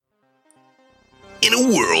In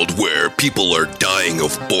a world where people are dying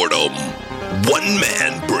of boredom, one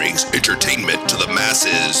man brings entertainment to the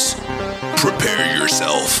masses. Prepare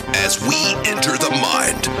yourself as we enter the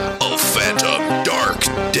mind of Phantom Dark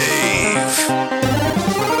Dave.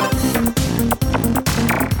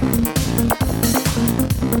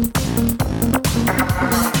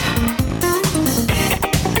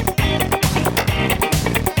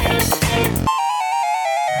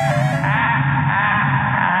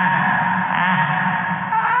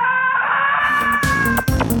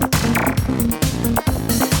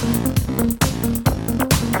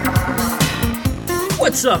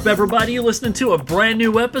 What's up, everybody? You're listening to a brand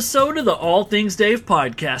new episode of the All Things Dave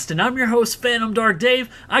podcast, and I'm your host, Phantom Dark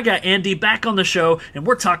Dave. I got Andy back on the show, and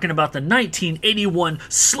we're talking about the 1981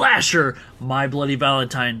 slasher, My Bloody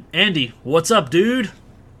Valentine. Andy, what's up, dude?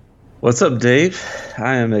 What's up, Dave?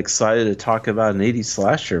 I am excited to talk about an 80s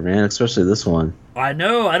slasher, man, especially this one. I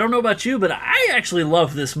know. I don't know about you, but I actually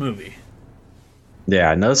love this movie.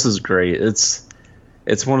 Yeah, no, this is great. It's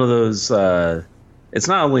one of those... it's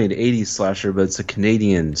not only an 80s slasher, but it's a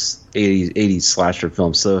Canadian 80s slasher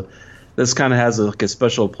film. So this kind of has a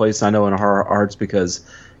special place, I know, in our hearts because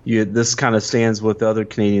this kind of stands with the other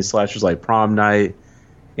Canadian slashers like Prom Night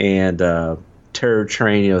and Terror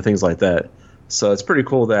Train, things like that. So it's pretty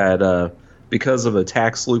cool that because of a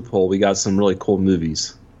tax loophole, we got some really cool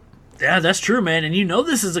movies. Yeah, that's true, man. And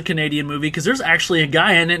this is a Canadian movie because there's actually a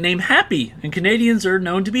guy in it named Happy, and Canadians are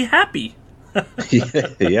known to be happy.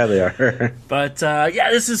 yeah, they are. But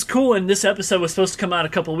this is cool, and this episode was supposed to come out a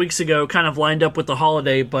couple of weeks ago, kind of lined up with the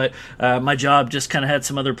holiday, but my job just kind of had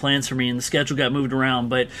some other plans for me, and the schedule got moved around.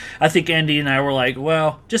 But I think Andy and I were like,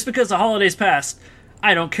 well, just because the holidays passed,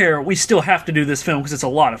 I don't care. We still have to do this film because it's a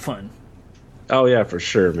lot of fun. Oh yeah, for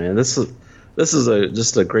sure, man. This is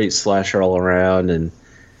just a great slasher all around, and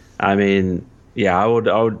I mean, yeah,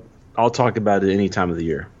 I'll talk about it any time of the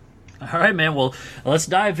year. All right, man. Well, let's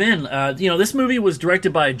dive in. This movie was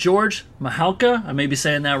directed by George Mihalka. I may be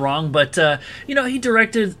saying that wrong, but, he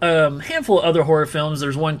directed a handful of other horror films.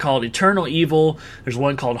 There's one called Eternal Evil. There's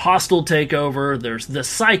one called Hostile Takeover. There's The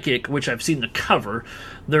Psychic, which I've seen the cover.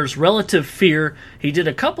 There's Relative Fear. He did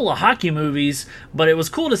a couple of hockey movies, but it was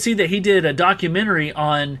cool to see that he did a documentary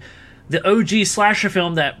on the OG slasher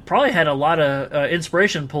film that probably had a lot of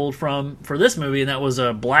inspiration pulled from for this movie, and that was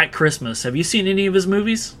Black Christmas. Have you seen any of his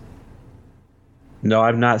movies? No,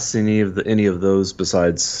 I've not seen any of those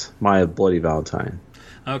besides My Bloody Valentine.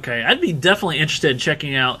 Okay, I'd be definitely interested in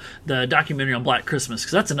checking out the documentary on Black Christmas,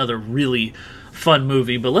 because that's another really fun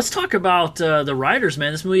movie. But let's talk about the writers,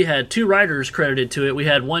 man. This movie had two writers credited to it. We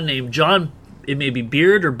had one named John, it may be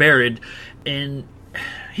Beard or Barrett, and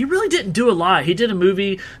he really didn't do a lot. He did a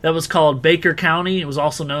movie that was called Baker County. It was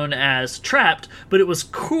also known as Trapped, but it was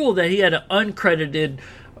cool that he had an uncredited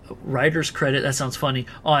writer's credit, that sounds funny,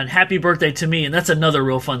 on Happy Birthday to Me, and that's another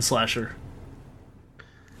real fun slasher.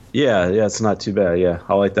 Yeah, it's not too bad. Yeah,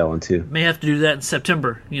 I like that one too. May have to do that in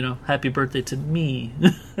September, Happy Birthday to Me.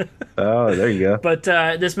 Oh, there you go. But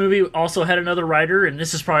this movie also had another writer, and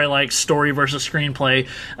this is probably like story versus screenplay,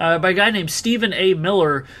 by a guy named Stephen A.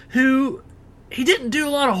 Miller, who, he didn't do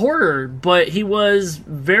a lot of horror, but he was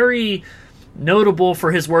very notable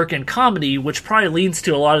for his work in comedy, which probably leads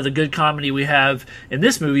to a lot of the good comedy we have in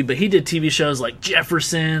this movie. But he did TV shows like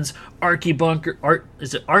Jeffersons, Archie Bunker's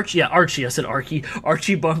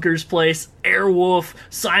Place, Airwolf,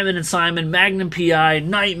 Simon and Simon, Magnum PI,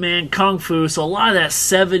 Nightman, Kung Fu. So a lot of that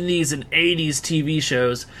 70s and 80s TV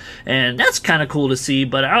shows, and that's kind of cool to see.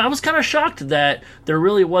 But I was kind of shocked that there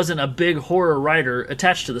really wasn't a big horror writer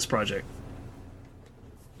attached to this project.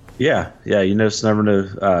 Yeah, you just never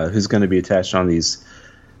know who's going to be attached on these.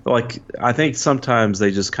 Like, I think sometimes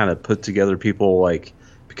they just kind of put together people,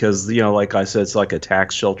 because, like I said, it's like a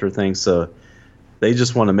tax shelter thing, so they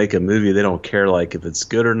just want to make a movie. They don't care, if it's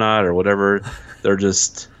good or not or whatever. They're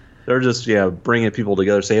just bringing people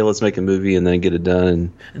together, say, hey, let's make a movie, and then get it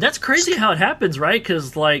done. And that's crazy how it happens, right?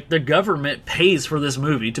 Because, the government pays for this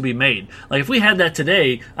movie to be made. If we had that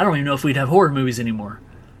today, I don't even know if we'd have horror movies anymore.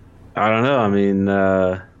 I don't know. I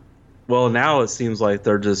mean, well, now it seems like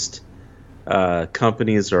they're just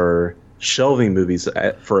companies are shelving movies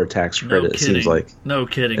for a tax credit. It seems like. No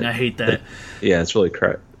kidding. I hate that. Yeah, it's really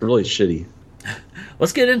really shitty.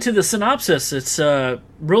 Let's get into the synopsis. It's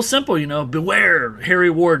real simple. Beware Harry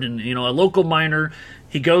Warden. A local miner.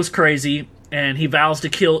 He goes crazy and he vows to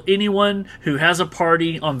kill anyone who has a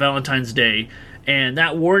party on Valentine's Day. And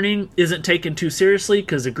that warning isn't taken too seriously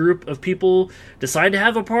because a group of people decide to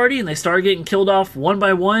have a party and they start getting killed off one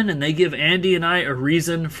by one, and they give Andy and I a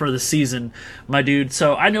reason for the season, my dude.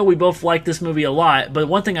 So I know we both like this movie a lot, but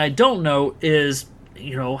one thing I don't know is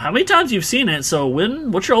how many times you've seen it. So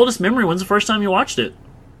what's your oldest memory? When's the first time you watched it?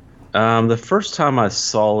 The first time I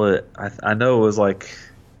saw it, I know it was like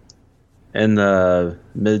in the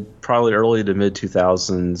probably early to mid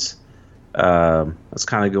 2000s. I was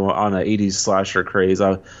kind of going on an 80s slasher craze.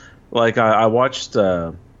 I watched,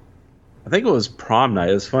 I think it was Prom Night.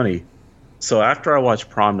 It was funny. So after I watched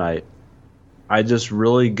Prom Night, I just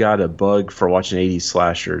really got a bug for watching 80s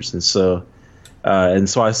slashers. And so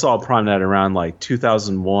I saw Prom Night around like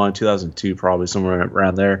 2001, 2002, probably somewhere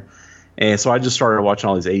around there. And so I just started watching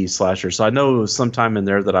all these 80s slashers. So I know it was sometime in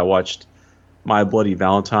there that I watched My Bloody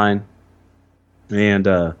Valentine. And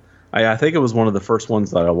I think it was one of the first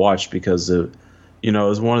ones that I watched because it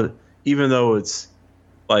was one of even though it's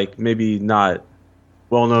like maybe not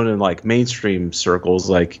well known in like mainstream circles,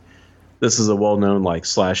 like this is a well known like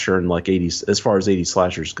slasher and like 80s as far as 80s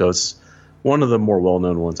slashers goes. One of the more well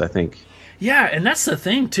known ones, I think. Yeah, and that's the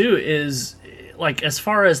thing too is like as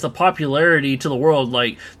far as the popularity to the world,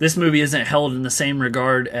 like this movie isn't held in the same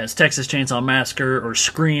regard as Texas Chainsaw Massacre or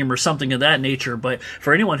Scream or something of that nature. But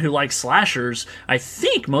for anyone who likes slashers, I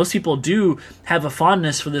think most people do have a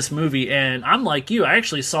fondness for this movie. And I'm like you, I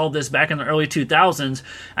actually saw this back in the early 2000s.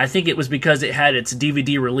 I think it was because it had its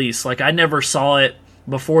DVD release. Like I never saw it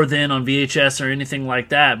before then on VHS or anything like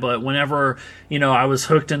that, but whenever I was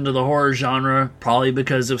hooked into the horror genre, probably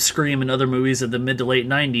because of Scream and other movies of the mid to late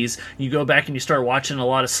 90s, you go back and you start watching a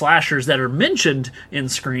lot of slashers that are mentioned in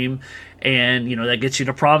Scream, and that gets you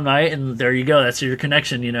to Prom Night, and there you go, that's your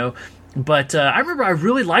connection. But I remember I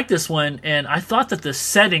really liked this one, and I thought that the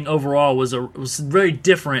setting overall was very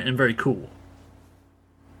different and very cool.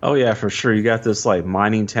 Oh yeah, for sure. You got this like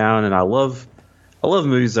mining town, and I love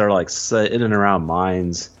movies that are like set in and around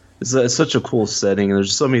mines. It's such a cool setting, and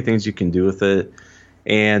there's so many things you can do with it.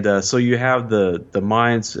 And so you have the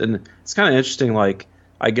mines, and it's kind of interesting. Like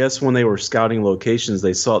I guess when they were scouting locations,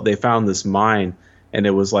 they found this mine, and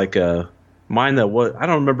it was like a mine that I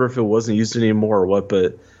don't remember if it wasn't used anymore or what,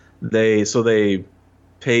 but they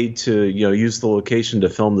paid to use the location to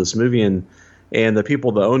film this movie, and the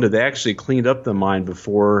people that owned it, they actually cleaned up the mine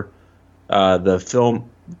before the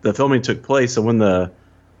filming took place. And when the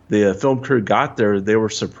film crew got there, they were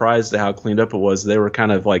surprised at how cleaned up it was. They were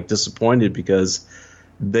kind of like disappointed because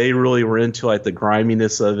they really were into like the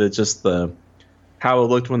griminess of it, just how it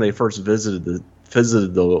looked when they first visited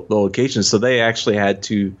the location. So they actually had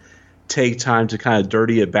to take time to kind of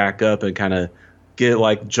dirty it back up and kind of get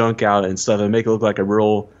like junk out and stuff and make it look like a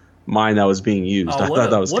real mine that was being used. I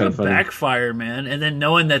thought that was kind of funny. What a backfire, man. And then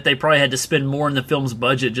knowing that they probably had to spend more in the film's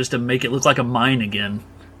budget just to make it look like a mine again.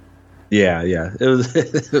 Yeah. It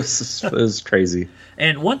was crazy.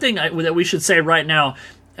 And one thing that we should say right now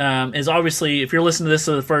is obviously, if you're listening to this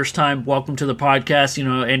for the first time, welcome to the podcast.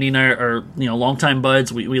 Andy and I are longtime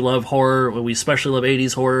buds. We love horror. We especially love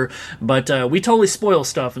 80s horror. But we totally spoil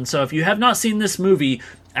stuff. And so if you have not seen this movie,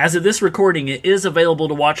 as of this recording, it is available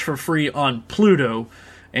to watch for free on Pluto.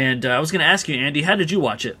 And I was going to ask you, Andy, how did you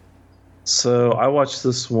watch it? So I watched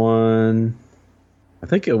this one, I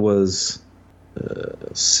think it was...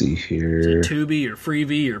 let's see here. Is it Tubi or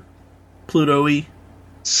Freevee or Pluto-y?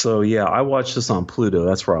 So yeah, I watched this on Pluto.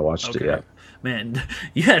 That's where I watched it. Yeah. Man,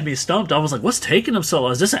 you had me stumped. I was like, what's taking them so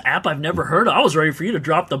long? Is this an app I've never heard of? I was ready for you to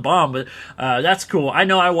drop the bomb, but that's cool. I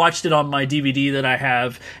know I watched it on my DVD that I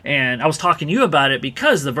have, and I was talking to you about it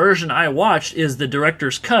because the version I watched is the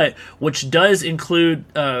director's cut, which does include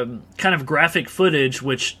kind of graphic footage,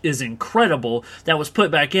 which is incredible, that was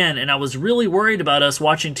put back in, and I was really worried about us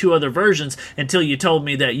watching two other versions until you told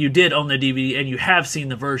me that you did own the DVD and you have seen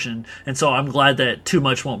the version, and so I'm glad that too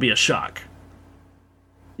much won't be a shock.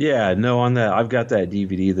 Yeah, no, on that I've got that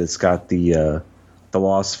DVD that's got the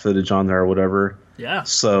lost footage on there or whatever. Yeah.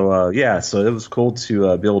 So so it was cool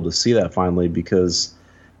to be able to see that finally because,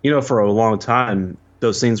 for a long time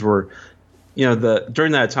those things were,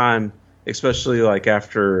 during that time, especially like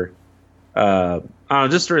after,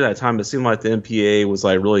 just during that time, it seemed like the MPA was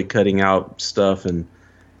like really cutting out stuff, and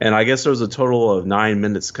I guess there was a total of 9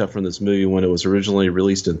 minutes cut from this movie when it was originally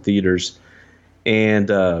released in theaters, and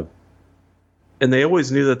they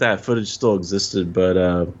always knew that footage still existed,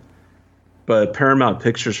 but Paramount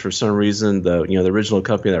Pictures, for some reason, the original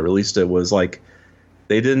company that released it was like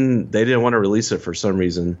they didn't want to release it for some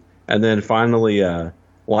reason, and then finally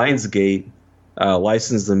Lionsgate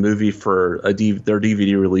licensed the movie for their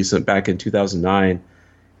DVD release back in 2009,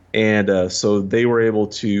 and so they were able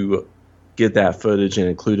to get that footage and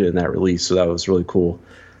include it in that release, so that was really cool.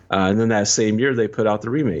 And then that same year, they put out the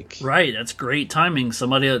remake. Right, that's great timing.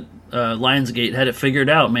 Somebody at Lionsgate had it figured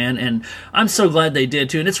out, man, and I'm so glad they did,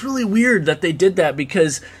 too. And it's really weird that they did that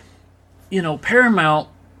because, Paramount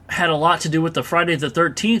had a lot to do with the Friday the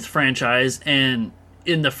 13th franchise, and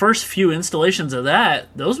in the first few installations of that,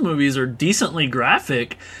 those movies are decently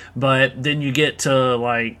graphic, but then you get to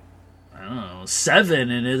like, I don't know, 7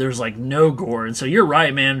 and there's like no gore. And so you're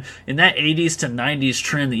right, man, in that 80s to 90s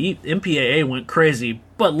trend, the MPAA went crazy.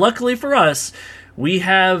 But luckily for us, we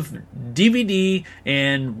have DVD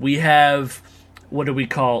and we have, what do we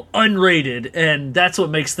call, unrated, and that's what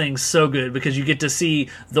makes things so good, because you get to see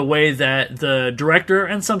the way that the director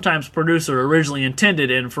and sometimes producer originally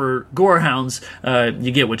intended, and for gorehounds,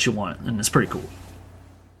 you get what you want, and it's pretty cool.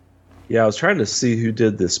 Yeah, I was trying to see who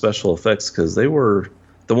did the special effects, because they were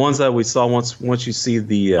the ones that we saw once you see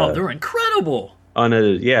the they're incredible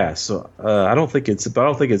unedited. Yeah, so I don't think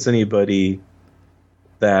it's anybody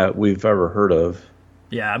that we've ever heard of.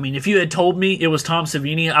 Yeah, I mean, if you had told me it was Tom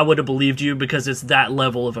Savini, I would have believed you, because it's that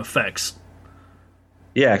level of effects.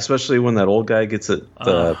 Yeah, especially when that old guy gets the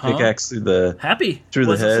pickaxe through the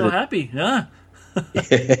Wasn't head. So happy, yeah.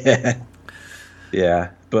 Yeah. Yeah,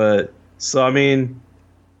 but so I mean,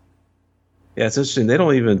 yeah, it's interesting. They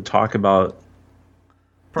don't even talk about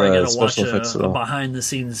Probably gotta watch special effects at a all.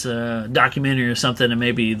 behind-the-scenes documentary or something, and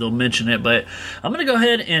maybe they'll mention it. But I'm going to go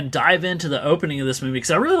ahead and dive into the opening of this movie,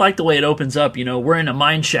 because I really like the way it opens up. You know, we're in a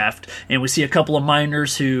mine shaft, and we see a couple of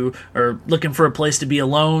miners who are looking for a place to be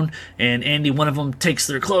alone, and Andy, one of them, takes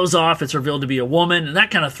their clothes off. It's revealed to be a woman, and that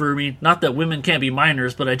kind of threw me. Not that women can't be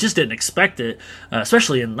miners, but I just didn't expect it,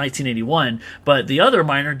 especially in 1981. But the other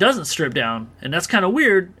miner doesn't strip down, and that's kind of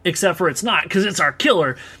weird, except for it's not, because it's our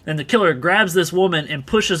killer. And the killer grabs this woman and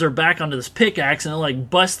pushes her back onto this pickaxe, and it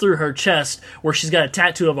like busts through her chest where she's got a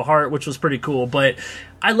tattoo of a heart, which was pretty cool. But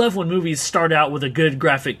I love when movies start out with a good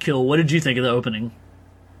graphic kill. What did you think of the opening?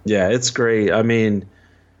 Yeah, it's great. I mean,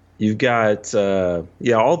 you've got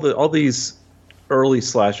all these early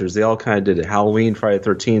slashers. They all kind of did it. Halloween, Friday the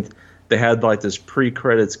 13th. They had like this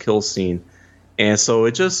pre-credits kill scene, and so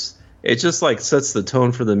it just like sets the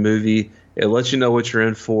tone for the movie. It lets you know what you're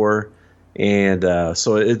in for. And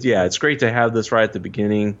so it's great to have this right at the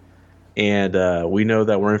beginning, and we know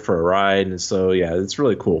that we're in for a ride, and so yeah, it's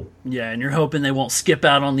really cool. Yeah, and you're hoping they won't skip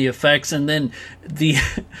out on the effects. And then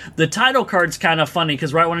the title card's kind of funny,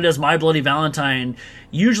 because right when it does My Bloody Valentine,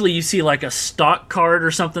 usually you see like a stock card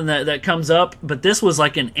or something that comes up, but this was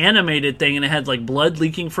like an animated thing, and it had like blood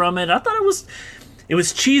leaking from it. I thought it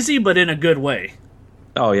was cheesy, but in a good way.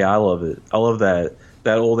 Oh yeah, I love it. I love that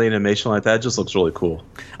old animation like that. It just looks really cool.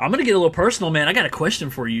 I'm going to get a little personal, man. I got a question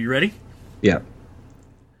for you. You ready? Yeah.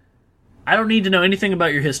 I don't need to know anything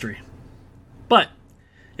about your history. But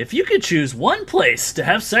if you could choose one place to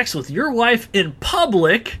have sex with your wife in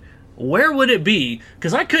public, where would it be?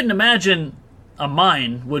 Because I couldn't imagine a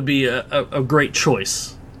mine would be a great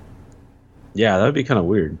choice. Yeah, that would be kind of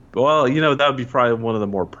weird. Well, that would be probably one of the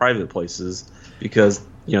more private places, because,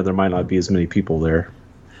 there might not be as many people there.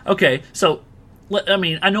 Okay, so I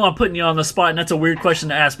mean, I know I'm putting you on the spot, and that's a weird question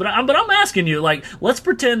to ask, but I'm asking you, like, let's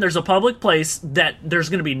pretend there's a public place that there's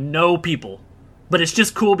going to be no people, but it's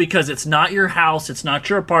just cool because it's not your house, it's not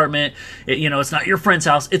your apartment, it's not your friend's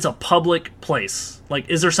house, it's a public place. Like,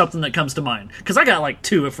 is there something that comes to mind? Because I got, like,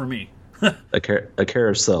 2 for me. A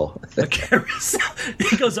carousel. A carousel.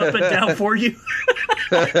 It goes up and down for you.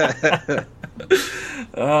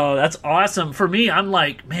 Oh, that's awesome. For me, I'm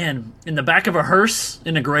like, man, in the back of a hearse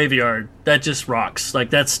in a graveyard. That just rocks.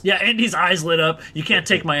 Like, Andy's eyes lit up. You can't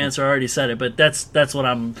take my answer. I already said it, but that's what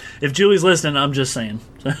I'm. If Julie's listening, I'm just saying.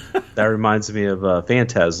 That reminds me of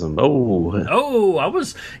Phantasm. Oh, I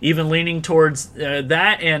was even leaning towards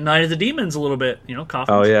that and Night of the Demons a little bit. Coffins.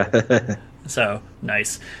 Oh yeah. So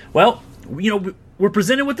nice. Well, we're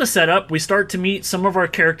presented with the setup. We start to meet some of our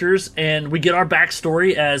characters, and we get our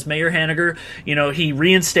backstory as Mayor Hanniger. He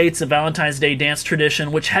reinstates the Valentine's Day dance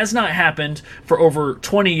tradition, which has not happened for over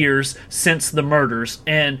 20 years since the murders.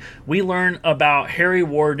 And we learn about Harry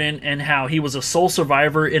Warden and how he was a sole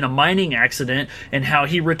survivor in a mining accident, and how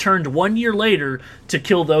he returned 1 year later to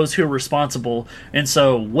kill those who were responsible. And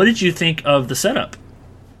so, what did you think of the setup?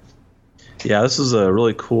 Yeah, this is a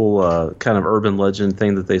really cool kind of urban legend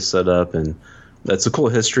thing that they set up, and that's a cool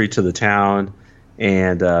history to the town.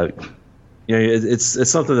 And it's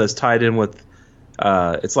something that's tied in with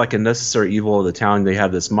it's like a necessary evil of the town. They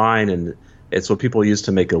have this mine, and it's what people use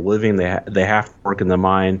to make a living. They have to work in the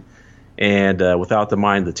mine, and without the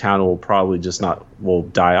mine, the town will probably will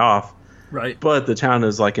die off. Right. But the town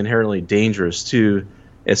is like inherently dangerous too,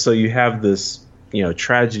 and so you have this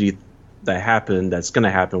tragedy that's going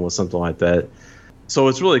to happen with something like that. So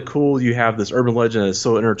it's really cool. You have this urban legend that's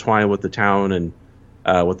so intertwined with the town, and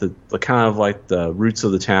with the kind of like the roots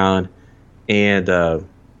of the town. And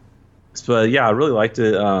but yeah, I really liked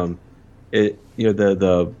it.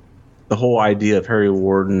 The the whole idea of Harry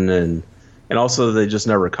Warden, and also they just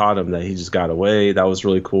never caught him, that he just got away. That was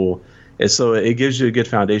really cool. And so it gives you a good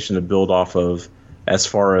foundation to build off of, as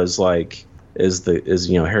far as like, is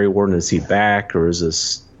Harry Warden, is he back, or is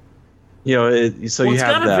this, so you it's have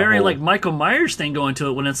got a that very whole, like Michael Myers thing going to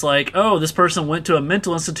it, when it's like, oh, this person went to a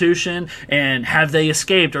mental institution, and have they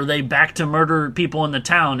escaped? Are they back to murder people in the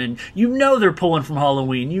town? And they're pulling from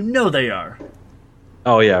Halloween. They are.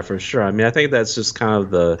 Oh yeah, for sure. I mean, I think that's just kind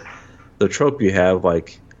of the trope you have.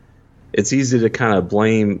 Like, it's easy to kind of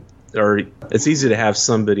blame, or it's easy to have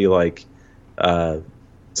somebody like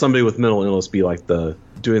somebody with mental illness be like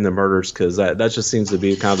doing the murders, because that just seems to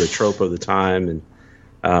be kind of the trope of the time. And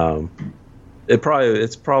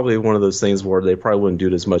it's probably one of those things where they probably wouldn't do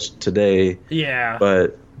it as much today. Yeah.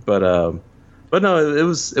 But no, it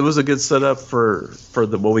was a good setup for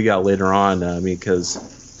what we got later on. I mean,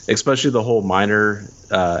 because especially the whole miner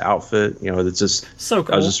outfit, it's just so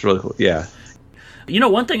cool. That was just really cool. Yeah.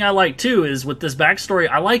 One thing I like too is, with this backstory,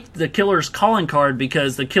 I like the killer's calling card,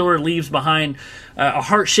 because the killer leaves behind a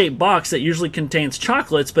heart-shaped box that usually contains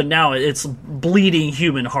chocolates, but now it's bleeding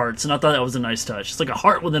human hearts, and I thought that was a nice touch. It's like a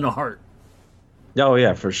heart within a heart. Oh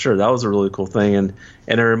yeah, for sure. That was a really cool thing, and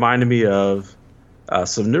it reminded me of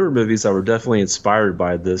some newer movies that were definitely inspired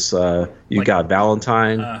by this. You got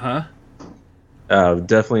Valentine.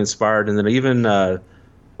 Definitely inspired, and then even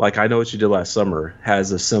like I Know What You Did Last Summer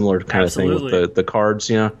has a similar kind of thing with the cards.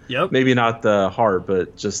 Yep. Maybe not the heart,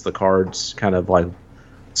 but just the cards, kind of like.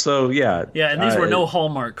 So yeah. Yeah, and these were no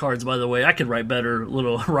Hallmark cards, by the way. I could write better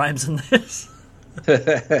little rhymes than this.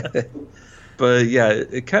 But yeah,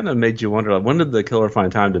 it kind of made you wonder, like, when did the killer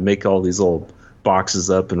find time to make all these little boxes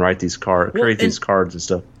up and write these these cards and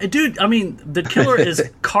stuff? Dude, I mean, the killer is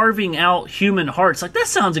carving out human hearts. Like, that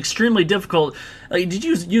sounds extremely difficult. Like, did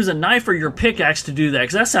you use a knife or your pickaxe to do that?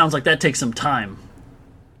 Because that sounds like that takes some time.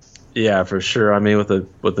 Yeah, for sure. I mean, with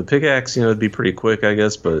the pickaxe, it'd be pretty quick, I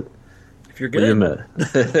guess, but if you're good.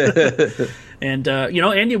 And,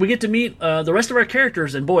 Andy, we get to meet the rest of our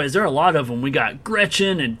characters, and boy, is there a lot of them. We got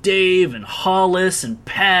Gretchen and Dave and Hollis and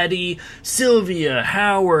Patty, Sylvia,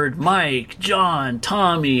 Howard, Mike, John,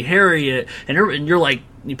 Tommy, Harriet, and you're like,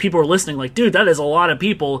 people are listening like, dude, that is a lot of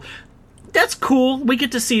people. That's cool. We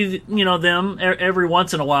get to see, them every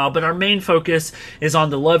once in a while, but our main focus is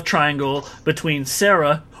on the love triangle between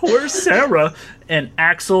Sarah, where's Sarah, and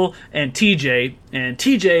Axel and TJ. And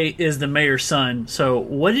TJ is the mayor's son. So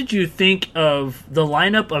what did you think of the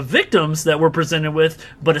lineup of victims that we're presented with,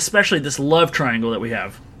 but especially this love triangle that we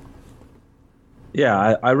have?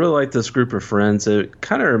 Yeah, I really like this group of friends. It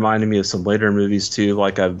kind of reminded me of some later movies too.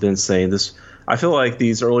 Like I've been saying, I feel like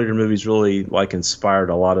these earlier movies really like inspired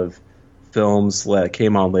a lot of films that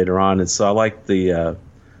came on later on, and so I like the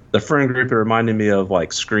friend group. It reminded me of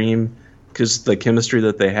like Scream, because the chemistry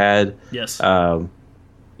that they had. Yes. That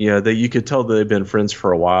you could tell that they've been friends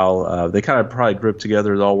for a while. They kind of probably grew up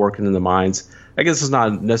together, all working in the mines. I guess it's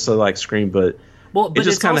not necessarily like Scream, but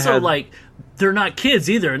it's also like they're not kids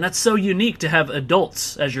either, and that's so unique to have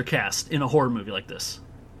adults as your cast in a horror movie like this.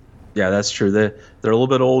 Yeah, that's true. They're a little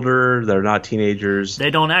bit older. They're not teenagers.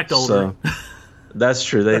 They don't act older. So, that's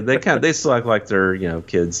true. They still act like they're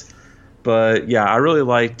kids. But yeah, I really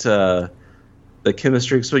liked the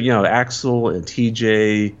chemistry. So Axel and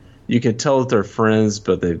TJ, you can tell that they're friends,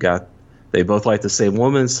 but they both like the same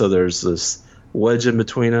woman. So there's this wedge in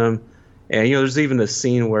between them, and there's even a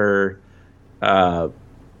scene where, there's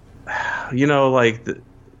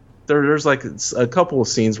like a couple of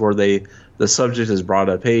scenes where the subject is brought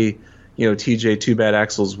up. Hey, TJ, too bad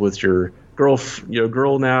Axel's with your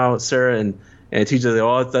girl now, Sarah, and TJ,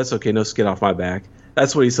 oh, that's okay, no skin off my back.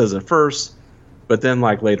 That's what he says at first, but then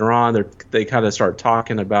like later on, they kind of start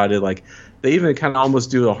talking about it. Like they even kind of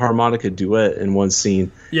almost do a harmonica duet in one scene.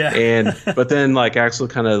 Yeah. But then like Axel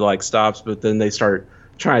kind of like stops, but then they start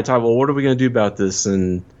trying to talk. Well, what are we going to do about this?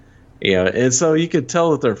 And and so you could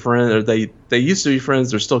tell that they're friends, or they used to be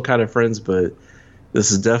friends. They're still kind of friends, but this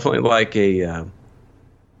is definitely like a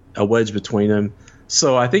wedge between them.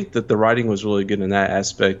 So I think that the writing was really good in that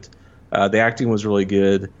aspect. The acting was really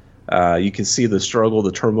good. You can see the struggle,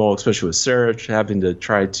 the turmoil, especially with Sarah having to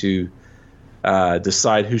try to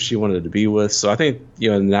decide who she wanted to be with. So I think,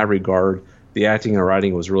 in that regard, the acting and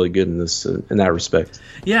writing was really good in that respect.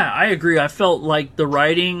 Yeah, I agree. I felt like the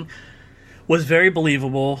writing was very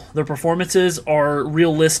believable. The performances are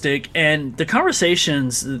realistic, and the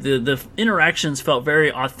conversations, the interactions felt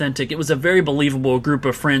very authentic. It was a very believable group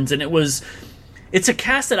of friends, and it was it's a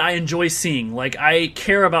cast that I enjoy seeing. Like, I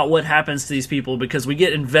care about what happens to these people because we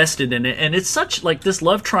get invested in it, and it's such like this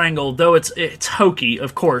love triangle. Though it's hokey,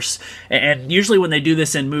 of course, and usually when they do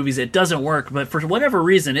this in movies, it doesn't work. But for whatever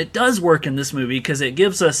reason, it does work in this movie because it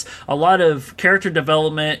gives us a lot of character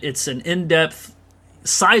development. It's an in-depth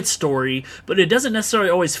side story, but it doesn't necessarily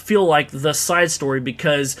always feel like the side story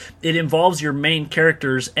because it involves your main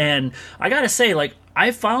characters. And I gotta say, like,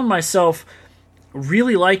 I found myself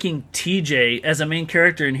really liking TJ as a main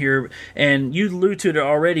character in here, and you alluded to it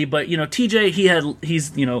already, but TJ,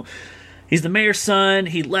 he's the mayor's son.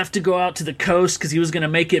 He left to go out to the coast because he was going to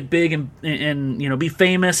make it big and be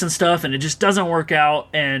famous and stuff, and it just doesn't work out.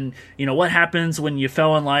 And what happens when you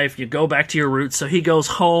fell in life? You go back to your roots. So he goes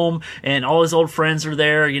home, and all his old friends are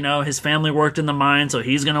there. His family worked in the mine, so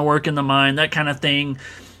he's going to work in the mine, that kind of thing.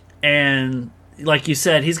 And like you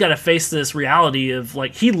said, he's got to face this reality of,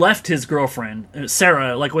 like, he left his girlfriend,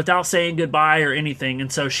 Sarah, like, without saying goodbye or anything.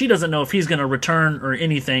 And so she doesn't know if he's going to return or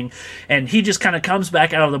anything. And he just kind of comes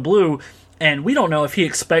back out of the blue. And we don't know if he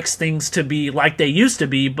expects things to be like they used to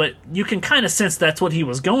be, but you can kind of sense that's what he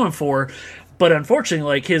was going for. But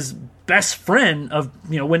unfortunately, like, his best friend of,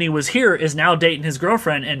 when he was here is now dating his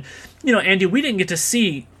girlfriend. And, Andy, we didn't get to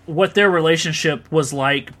see what their relationship was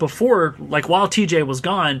like before, like, while TJ was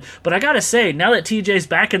gone. But I gotta say, now that TJ's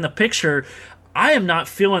back in the picture, I am not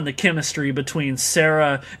feeling the chemistry between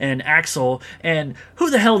Sarah and Axl. And who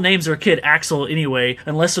the hell names their kid Axl anyway,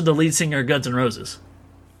 unless they're the lead singer of Guns N' Roses?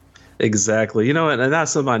 Exactly. And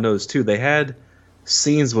that's something I noticed too. They had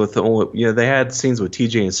scenes with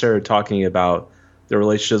TJ and Sarah talking about their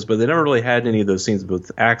relationships, but they never really had any of those scenes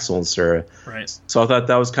with Axl and Sarah. Right. So I thought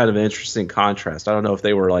that was kind of an interesting contrast. I don't know if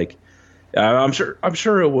they were like, I'm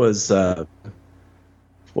sure it was,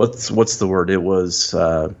 what's the word? It was,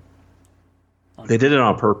 they did it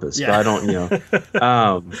on purpose, yeah. But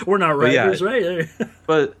I don't, we're not writers, right?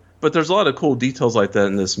 but there's a lot of cool details like that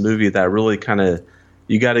in this movie that really kind of,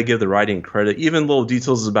 you got to give the writing credit. Even little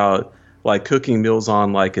details about, like, cooking meals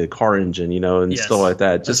on, like, a car engine, and yes, stuff like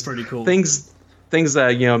that. Just pretty cool. Things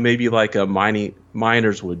that, maybe like a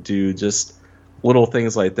miners would do, just little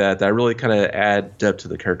things like that really kind of add depth to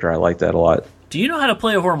the character. I like that a lot. Do you know how to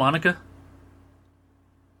play a harmonica?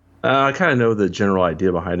 I kind of know the general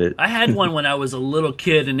idea behind it. I had one when I was a little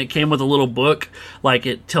kid, and it came with a little book. Like,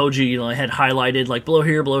 it told you, it had highlighted, like, blow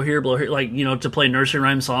here, blow here, blow here, like, to play nursery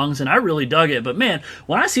rhyme songs, and I really dug it. But, man,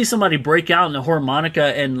 when I see somebody break out in a harmonica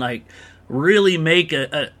and, like, really make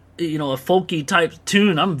a folky type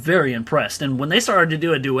tune, I'm very impressed. And when they started to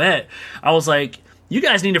do a duet, I was like, you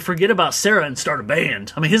guys need to forget about Sarah and start a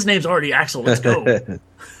band. I mean, his name's already Axl. Let's go.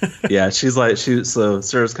 Yeah, so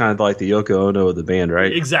Sarah's kind of like the Yoko Ono of the band,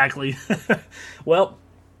 right? Exactly. Well,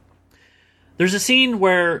 there's a scene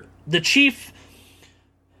where the chief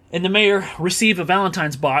and the mayor receive a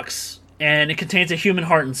Valentine's box, and it contains a human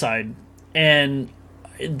heart inside. And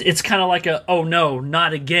it's kind of like a, oh no,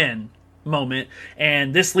 not again moment.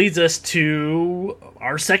 And this leads us to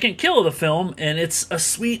our second kill of the film, and it's a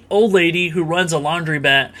sweet old lady who runs a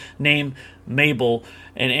laundromat named Mabel.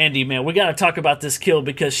 And Andy, man, we got to talk about this kill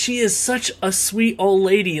because she is such a sweet old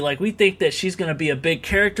lady. Like, we think that she's going to be a big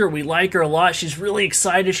character. We like her a lot. She's really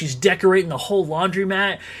excited. She's decorating the whole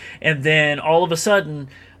laundromat. And then all of a sudden,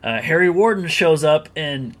 Harry Warden shows up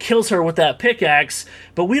and kills her with that pickaxe,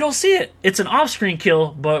 but we don't see it. It's an off-screen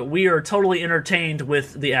kill, but we are totally entertained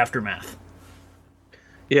with the aftermath.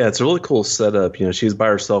 Yeah, it's a really cool setup. She's by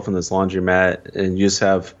herself in this laundromat, and you just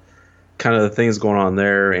have kind of the things going on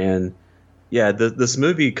there. And yeah, this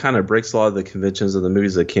movie kind of breaks a lot of the conventions of the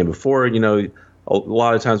movies that came before. A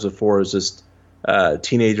lot of times before it's just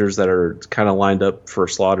teenagers that are kind of lined up for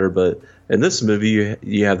slaughter, but in this movie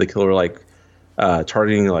you have the killer like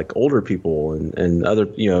targeting like older people and other,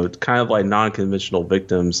 kind of like non-conventional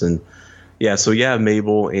victims. And yeah, so you have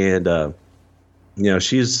Mabel, and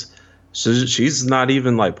she's not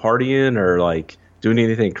even like partying or like doing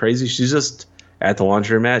anything crazy. She's just at the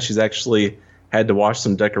laundromat. She's actually had to wash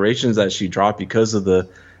some decorations that she dropped because of the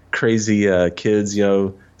crazy kids,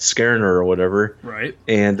 scaring her or whatever. Right.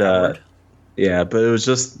 And yeah, but it was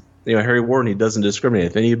just, Harry Warden, he doesn't discriminate.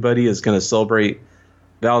 If anybody is going to celebrate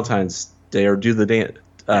Valentine's Day or do the dance,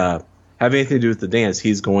 have anything to do with the dance,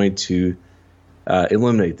 he's going to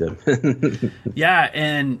eliminate them. Yeah,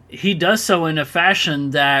 and he does so in a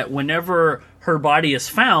fashion that whenever her body is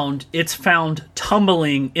found, it's found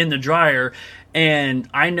tumbling in the dryer. And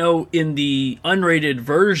I know in the unrated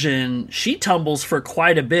version, she tumbles for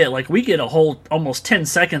quite a bit. Like, we get a whole almost 10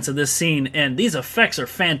 seconds of this scene, and these effects are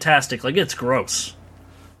fantastic. Like, it's gross.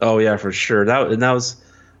 Oh, yeah, for sure. That was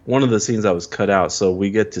one of the scenes that was cut out, so we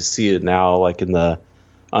get to see it now, like in the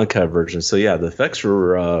uncut version. So yeah, the effects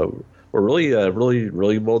were really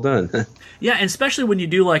really well done. Yeah, and especially when you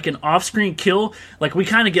do like an off-screen kill, like we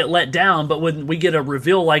kind of get let down, but when we get a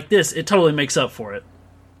reveal like this, it totally makes up for it.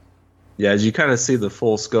 Yeah, as you kind of see the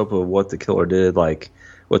full scope of what the killer did, like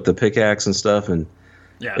with the pickaxe and stuff, and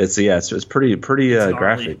it's pretty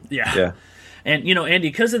graphic. Yeah. And Andy,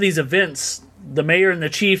 because of these events, the mayor and the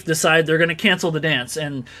chief decide they're going to cancel the dance,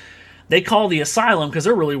 and they call the asylum because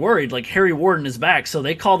they're really worried. Like, Harry Warden is back, so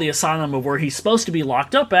they call the asylum of where he's supposed to be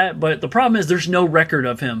locked up at, but the problem is there's no record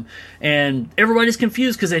of him. And everybody's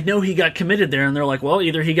confused because they know he got committed there, and they're like, well,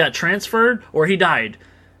 either he got transferred or he died.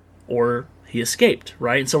 Or he escaped,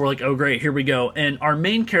 right? And so we're like, oh, great, here we go. And our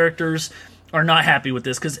main characters are not happy with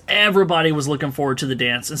this because everybody was looking forward to the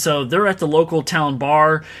dance. And so they're at the local town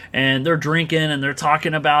bar, and they're drinking, and they're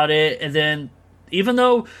talking about it. And then even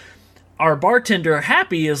though our bartender,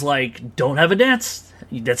 Happy, is like, don't have a dance.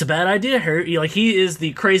 That's a bad idea, Harry. Like, he is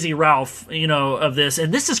the crazy Ralph, of this.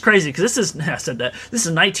 And this is crazy because this is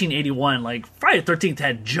 1981. Like, Friday the 13th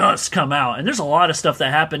had just come out. And there's a lot of stuff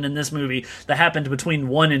that happened in this movie that happened between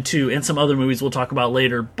 1 and 2 and some other movies we'll talk about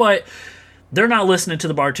later. But they're not listening to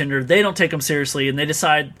the bartender. They don't take him seriously. And they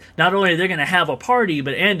decide not only are they going to have a party,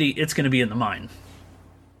 but Andy, it's going to be in the mine.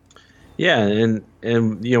 Yeah, and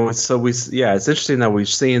so it's interesting that we've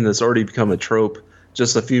seen this already become a trope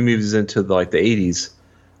just a few movies into the 80s,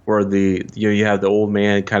 where you have the old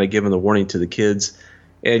man kind of giving the warning to the kids,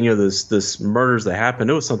 and this murders that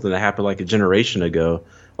happened. It was something that happened like a generation ago,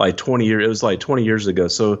 like 20 years. It was like 20 years ago.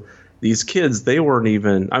 So these kids, they weren't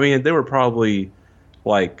even. I mean, they were probably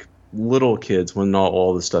like little kids when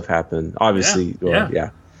all this stuff happened. Obviously,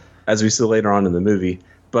 as we see later on in the movie,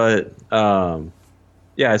 but.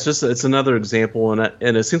 It's another example,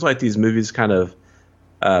 and it seems like these movies kind of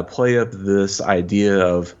play up this idea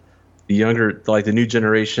of the younger, like the new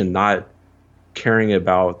generation, not caring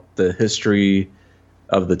about the history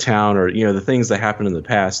of the town or the things that happened in the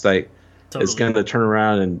past. Like, totally. It's going to turn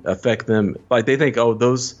around and affect them. Like, they think, oh,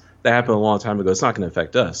 those that happened a long time ago, it's not going to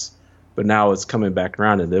affect us. But now it's coming back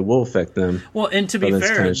around, and it will affect them. Well, and to be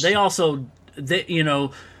fair, they also,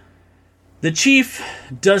 the chief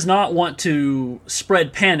does not want to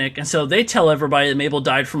spread panic, and so they tell everybody that Mabel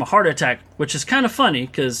died from a heart attack, which is kind of funny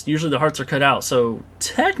because usually the hearts are cut out, so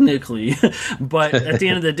technically. But at the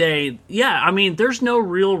end of the day, there's no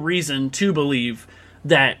real reason to believe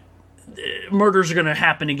that murders are going to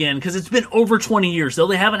happen again because it's been over 20 years. Though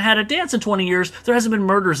they haven't had a dance in 20 years, there hasn't been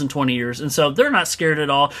murders in 20 years, and so they're not scared at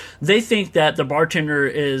all. They think that the bartender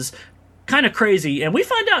is kind of crazy, and we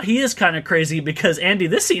find out he is kind of crazy because Andy,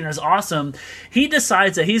 this scene is awesome. He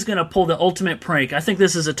decides that he's going to pull the ultimate prank. I think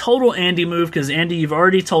this is a total Andy move because Andy, you've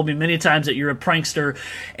already told me many times that you're a prankster,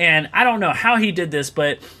 and I don't know how he did this,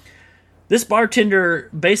 but this bartender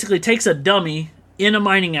basically takes a dummy in a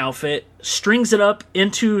mining outfit, strings it up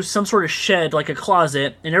into some sort of shed like a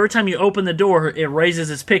closet, and every time you open the door, it raises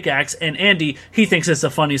his pickaxe, and Andy, he thinks it's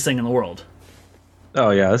the funniest thing in the world.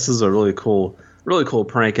 Oh yeah, this is a really cool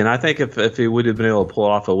prank, and I think if he would have been able to pull it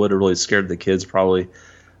off, it would have really scared the kids probably.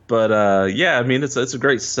 But it's a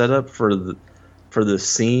great setup for the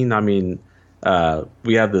scene. I mean,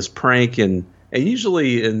 we have this prank, and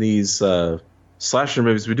usually in these slasher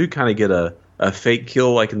movies, we do kind of get a fake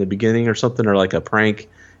kill like in the beginning or something, or like a prank,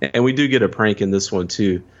 and we do get a prank in this one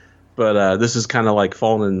too. But this is kind of like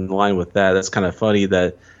falling in line with that. That's kind of funny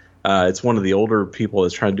that. It's one of the older people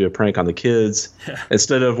that's trying to do a prank on the kids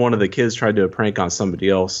instead of one of the kids trying to do a prank on somebody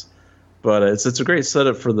else. But it's a great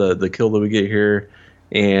setup for the kill that we get here,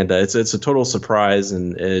 and it's a total surprise,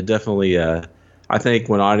 and it definitely I think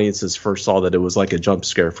when audiences first saw that, it was like a jump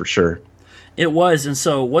scare for sure. It was, and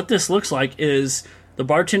so what this looks like is the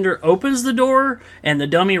bartender opens the door and the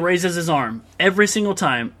dummy raises his arm every single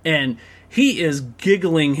time, and he is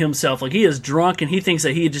giggling himself like he is drunk and he thinks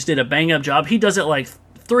that he just did a bang up job. He does it like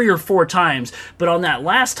 3 or 4 times, but on that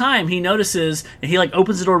last time he notices and he like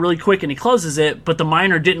opens the door really quick and he closes it, but the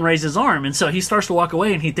miner didn't raise his arm, and so he starts to walk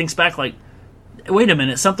away and he thinks back like, wait a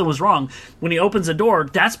minute, something was wrong. When he opens the door,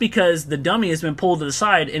 that's because the dummy has been pulled to the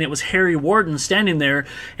side and it was Harry Warden standing there,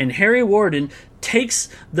 and Harry Warden takes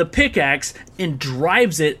the pickaxe and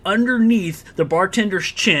drives it underneath the bartender's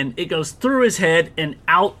chin. It goes through his head and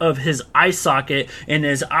out of his eye socket, and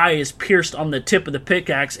his eye is pierced on the tip of the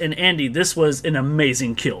pickaxe. And Andy, this was an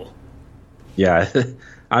amazing kill. Yeah,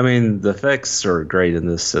 I mean, the effects are great in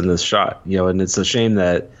this shot, and it's a shame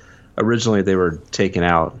that originally they were taken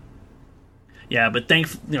out. Yeah, but like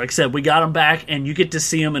I said, we got them back, and you get to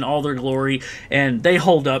see them in all their glory, and they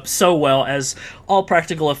hold up so well, as all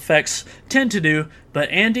practical effects tend to do. But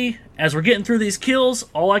Andy, as we're getting through these kills,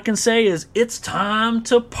 all I can say is it's time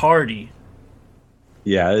to party.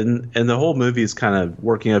 Yeah, and the whole movie is kind of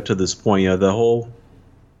working up to this point. The whole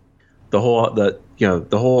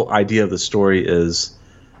idea of the story is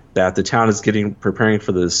that the town is preparing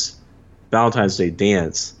for this Valentine's Day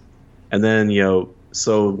dance, and then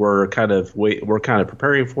so we're kind of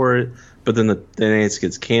preparing for it, but then the dance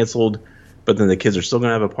gets canceled, but then the kids are still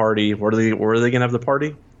gonna have a party. Where are they gonna have the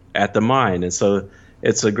party? At the mine, and so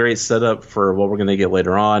it's a great setup for what we're gonna get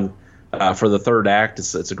later on. For the third act,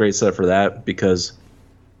 it's a great setup for that because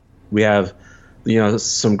we have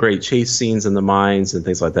some great chase scenes in the mines and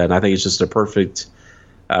things like that, and I think it's just a perfect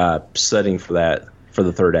setting for that for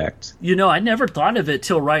the third act. I never thought of it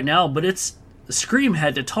till right now, but Scream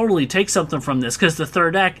had to totally take something from this because the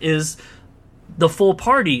third act is the full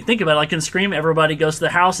party. Think about it, like in Scream, everybody goes to the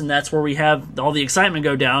house and that's where we have all the excitement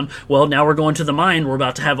go down. Well, now we're going to the mine, we're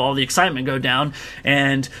about to have all the excitement go down,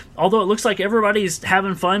 and although it looks like everybody's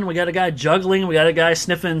having fun, we got a guy juggling, we got a guy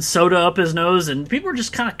sniffing soda up his nose, and people are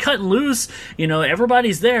just kind of cutting loose.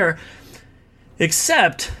 Everybody's there,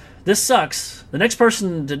 except this sucks. The next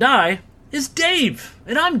person to die is Dave,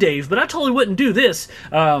 and I'm Dave, but I totally wouldn't do this.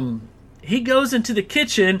 He goes into the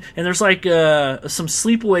kitchen, and there's like some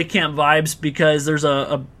sleepaway camp vibes because there's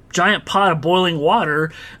a giant pot of boiling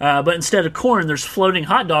water, but instead of corn, there's floating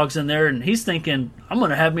hot dogs in there, and he's thinking, I'm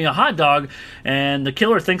going to have me a hot dog, and the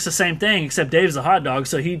killer thinks the same thing, except Dave's a hot dog,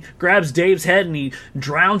 so he grabs Dave's head and he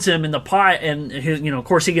drowns him in the pot, and of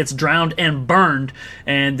course he gets drowned and burned,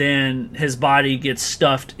 and then his body gets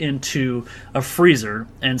stuffed into a freezer,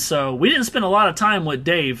 and so we didn't spend a lot of time with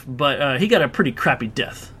Dave, but he got a pretty crappy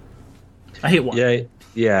death. I hate one.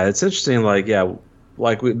 Yeah, it's interesting.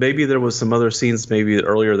 Maybe there was some other scenes maybe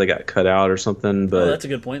earlier that got cut out or something. But that's a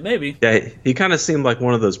good point. Maybe. Yeah, he kind of seemed like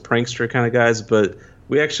one of those prankster kind of guys. But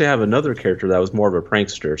we actually have another character that was more of a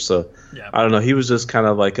prankster. So yeah. I don't know. He was just kind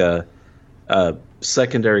of like a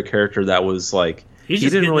secondary character that was like he's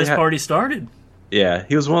just getting this party started. Yeah,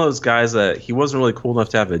 he was one of those guys that he wasn't really cool enough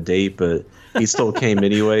to have a date, but he still came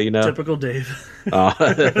anyway. Typical Dave.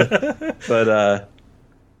 But.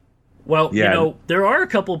 Well, yeah. There are a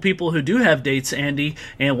couple of people who do have dates, Andy,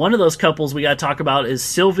 and one of those couples we got to talk about is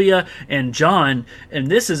Sylvia and John, and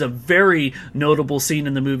this is a very notable scene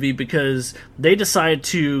in the movie because they decide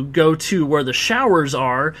to go to where the showers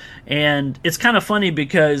are, and it's kind of funny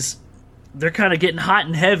because they're kind of getting hot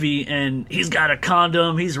and heavy, and he's got a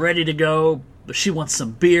condom, he's ready to go, but she wants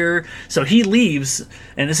some beer, so he leaves,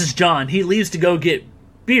 and this is John, he leaves to go get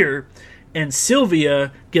beer, and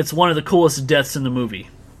Sylvia gets one of the coolest deaths in the movie.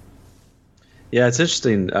 Yeah, it's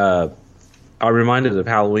interesting. I'm reminded of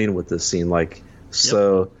Halloween with this scene.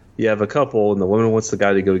 So you have a couple, and the woman wants the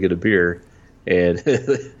guy to go get a beer, and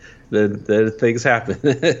then things happen.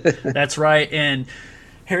 That's right. And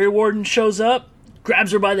Harry Warden shows up,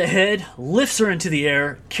 grabs her by the head, lifts her into the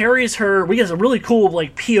air, carries her. We get some really cool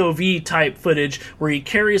POV type footage where he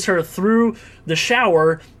carries her through the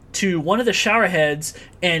shower to one of the shower heads,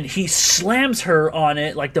 and he slams her on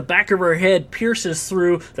it, the back of her head pierces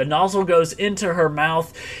through, the nozzle goes into her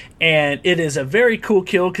mouth, and it is a very cool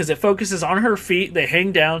kill because it focuses on her feet, they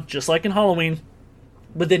hang down, just like in Halloween.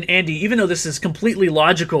 But then, Andy, even though this is completely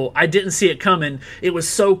logical, I didn't see it coming. It was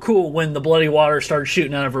so cool when the bloody water started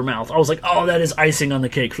shooting out of her mouth. I was like, oh, that is icing on the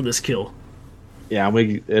cake for this kill. Yeah,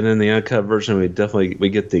 and in the uncut version, we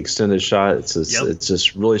get the extended shot. It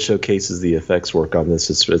just really showcases the effects work on this.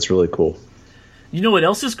 It's really cool. You know what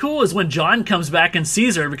else is cool is when John comes back and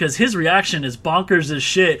sees her, because his reaction is bonkers as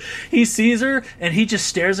shit. He sees her and he just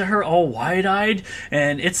stares at her all wide-eyed,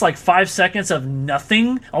 and it's 5 seconds of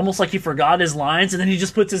nothing, almost like he forgot his lines, and then he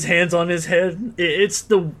just puts his hands on his head. It's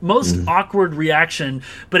the most awkward reaction,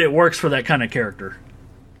 but it works for that kind of character.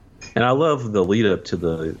 And I love the lead up to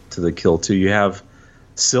the kill too. You have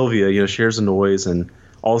Sylvia, she hears a noise, and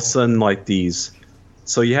all of a sudden,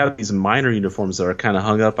 so you have these miner uniforms that are kind of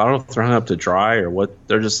hung up. I don't know if they're hung up to dry or what.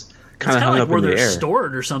 They're just kind of hung up in the air. Where they're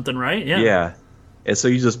stored or something, right? Yeah. Yeah. And so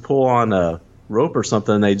you just pull on a rope or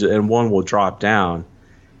something, and one will drop down,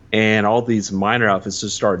 and all these miner outfits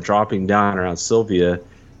just start dropping down around Sylvia,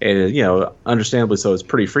 and understandably so, it's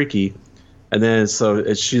pretty freaky. And then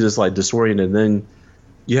she's just disoriented, and then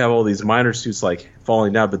you have all these miner suits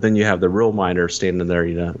falling down, but then you have the real miner standing there,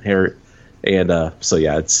 hair, and so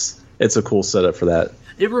yeah, it's a cool setup for that.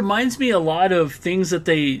 It reminds me a lot of things that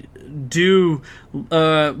they do.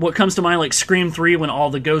 What comes to mind, like Scream 3, when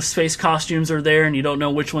all the Ghostface costumes are there and you don't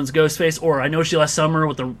know which one's Ghostface, or I Know She Last Summer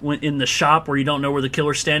in the shop where you don't know where the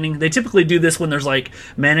killer's standing. They typically do this when there's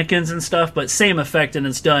mannequins and stuff, but same effect, and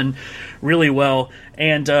it's done really well.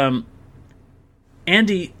 And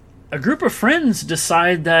Andy, a group of friends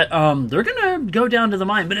decide that they're going to go down to the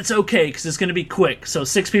mine, but it's okay because it's going to be quick. So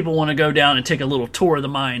 6 people want to go down and take a little tour of the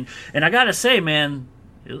mine. And I got to say, man,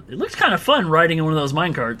 it looks kind of fun riding in one of those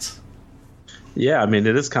mine carts. Yeah, I mean,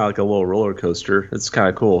 it is kind of like a little roller coaster. It's kind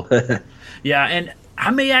of cool. Yeah, and I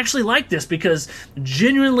may actually like this because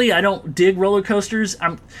genuinely I don't dig roller coasters.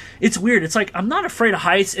 It's weird. It's like I'm not afraid of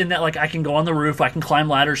heights in that like I can go on the roof, I can climb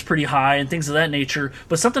ladders pretty high and things of that nature.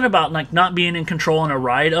 But something about like not being in control on a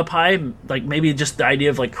ride up high, like maybe just the idea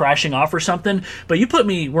of like crashing off or something. But you put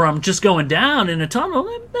me where I'm just going down in a tunnel,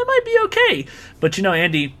 that might be okay. But you know,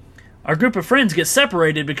 Andy, our group of friends get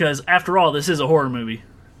separated because after all, this is a horror movie.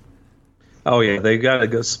 Oh yeah, they gotta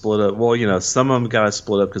go split up. Well, you know, some of them gotta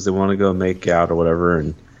split up because they want to go make out or whatever,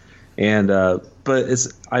 but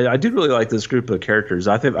I do really like this group of characters.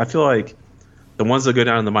 I feel like the ones that go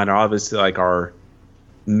down in the mine are obviously like our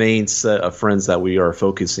main set of friends that we are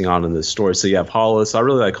focusing on in this story. So you have Hollis. I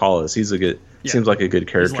really like Hollis. He's seems like a good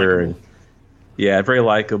character, and yeah, very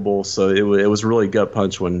likable. So it was really gut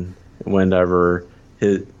punch whenever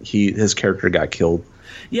his character got killed.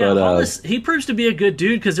 Yeah, Hollis, he proves to be a good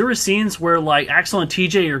dude because there were scenes where like Axel and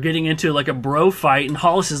TJ are getting into like a bro fight, and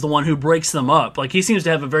Hollis is the one who breaks them up. Like he seems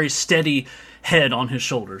to have a very steady head on his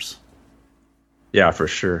shoulders. Yeah, for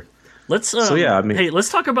sure. Let's let's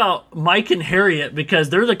talk about Mike and Harriet because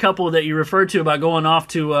they're the couple that you referred to about going off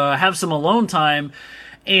to have some alone time,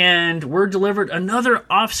 and we're delivered another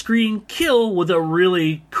off-screen kill with a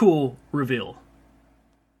really cool reveal.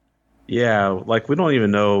 Yeah, like we don't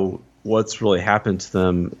even know what's really happened to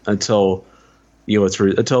them until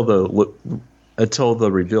until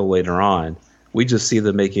the reveal later on. We just see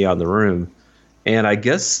them making out in the room, and I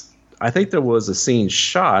think there was a scene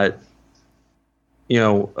shot,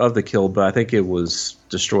 of the kill, but I think it was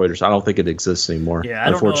destroyed, or so I don't think it exists anymore. Yeah, I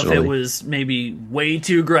don't know if it was maybe way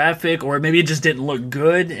too graphic, or maybe it just didn't look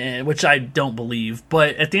good, which I don't believe.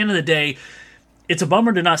 But at the end of the day, it's a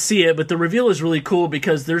bummer to not see it, but the reveal is really cool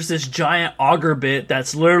because there's this giant auger bit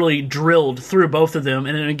that's literally drilled through both of them.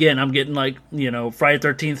 And then again, I'm getting like, Friday the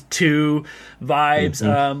 13th 2 vibes.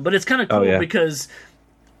 Mm-hmm. But it's kind of cool because,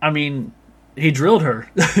 I mean, he drilled her.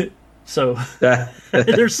 So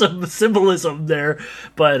there's some symbolism there.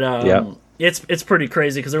 But it's pretty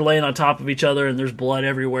crazy because they're laying on top of each other and there's blood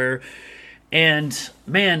everywhere. And,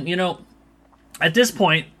 man, at this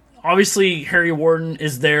point, obviously, Harry Warden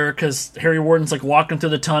is there because Harry Warden's like walking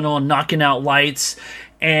through the tunnel and knocking out lights.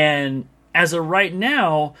 And as of right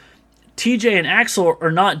now, TJ and Axel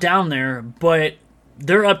are not down there, but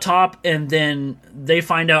they're up top. And then they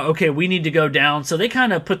find out, okay, we need to go down. So they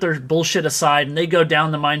kind of put their bullshit aside and they go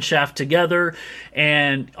down the mine shaft together.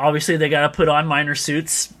 And obviously, they got to put on miner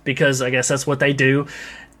suits because I guess that's what they do.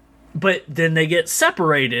 But then they get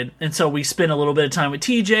separated, and so we spend a little bit of time with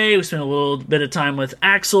TJ, we spend a little bit of time with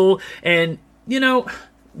Axel, and,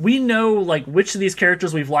 we know, like, which of these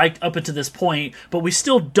characters we've liked up until this point, but we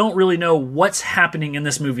still don't really know what's happening in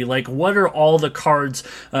this movie. Like, what are all the cards,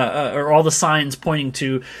 or all the signs pointing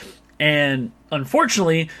to? And,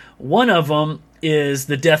 unfortunately, one of them is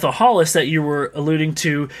the death of Hollis that you were alluding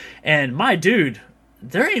to, and my dude,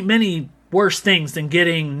 there ain't many worse things than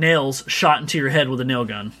getting nails shot into your head with a nail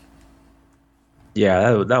gun.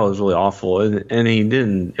 Yeah, that was really awful, and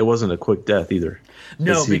it wasn't a quick death either.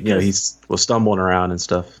 No, because he was stumbling around and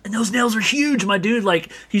stuff. And those nails are huge, my dude.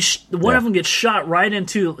 Like one of them gets shot right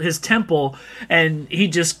into his temple, and he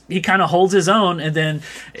kind of holds his own, and then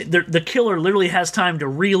the killer literally has time to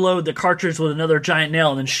reload the cartridge with another giant nail,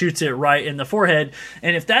 and then shoots it right in the forehead.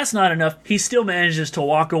 And if that's not enough, he still manages to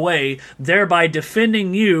walk away, thereby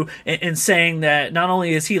defending you and saying that not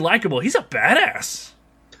only is he likable, he's a badass.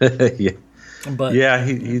 Yeah. But yeah,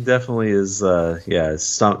 he definitely is.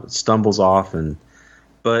 Stumbles off,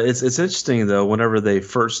 but it's interesting though. Whenever they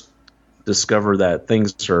first discover that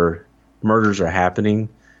murders are happening,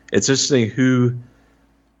 it's interesting who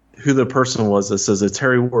the person was that says it's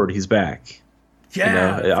Harry Ward. He's back.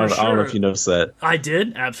 Yeah, I don't know if you noticed that. I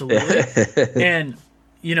did, absolutely. And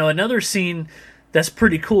another scene that's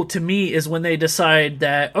pretty cool to me is when they decide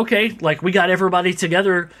that okay, like we got everybody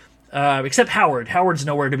together. Except Howard. Howard's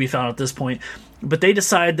nowhere to be found at this point. But they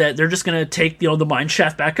decide that they're just going to take the mine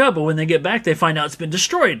shaft back up. But when they get back, they find out it's been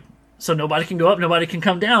destroyed. So nobody can go up, nobody can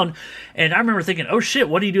come down. And I remember thinking, oh shit,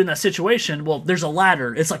 what do you do in that situation? Well, there's a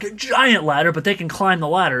ladder. It's like a giant ladder, but they can climb the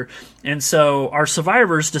ladder. And so our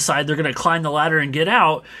survivors decide they're going to climb the ladder and get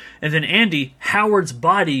out. And then Andy, Howard's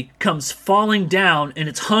body comes falling down and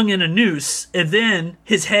it's hung in a noose. And then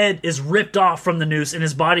his head is ripped off from the noose and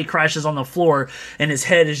his body crashes on the floor and his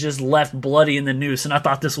head is just left bloody in the noose. And I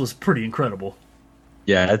thought this was pretty incredible.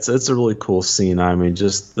 Yeah, it's a really cool scene. I mean,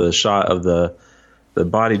 just the shot of the the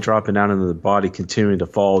body dropping down into the body continuing to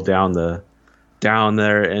fall down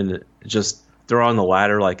there, and just they're on the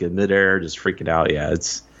ladder like in midair, just freaking out. Yeah,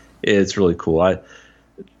 it's really cool.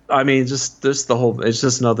 I mean, just the whole, it's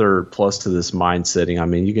just another plus to this mind setting. I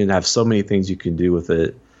mean, you can have so many things you can do with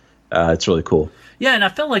it. It's really cool. Yeah, and I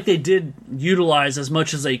felt like they did utilize as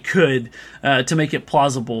much as they could to make it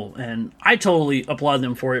plausible, and I totally applaud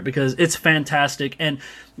them for it because it's fantastic. And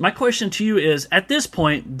my question to you is, at this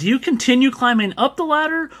point, do you continue climbing up the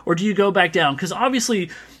ladder, or do you go back down? Because obviously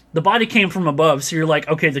the body came from above, so you're like,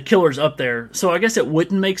 okay, the killer's up there. So I guess it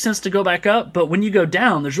wouldn't make sense to go back up, but when you go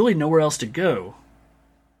down, there's really nowhere else to go.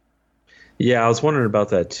 Yeah, I was wondering about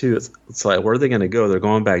that too. It's like, where are they going to go? They're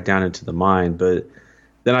going back down into the mine, but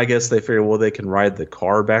then I guess they figure, well, they can ride the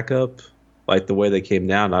car back up, like the way they came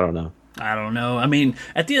down. I don't know. I mean,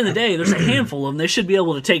 at the end of the day, there's a handful of them. They should be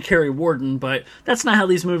able to take Harry Warden, but that's not how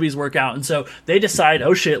these movies work out. And so they decide,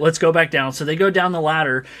 oh shit, let's go back down. So they go down the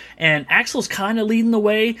ladder, and Axel's kind of leading the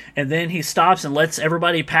way, and then he stops and lets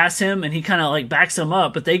everybody pass him, and he kind of like backs them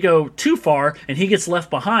up, but they go too far, and he gets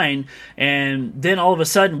left behind, and then all of a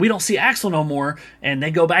sudden, we don't see Axel no more, and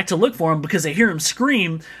they go back to look for him because they hear him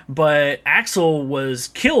scream, but Axel was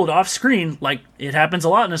killed off screen, like it happens a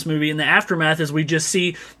lot in this movie. In the aftermath is we just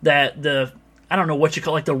see that I don't know what you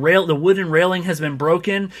call it, like the wooden railing has been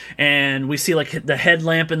broken, and we see like the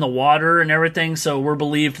headlamp in the water and everything, so we're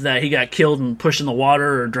believed that he got killed and pushed in the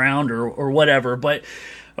water or drowned or whatever. But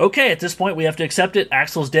okay, at this point we have to accept it.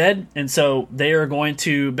 Axel's dead, and so they are going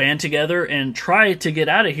to band together and try to get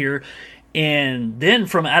out of here. And then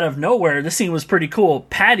from out of nowhere, this scene was pretty cool.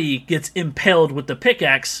 Patty gets impaled with the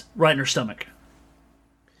pickaxe right in her stomach.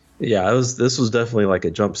 Yeah, this was definitely like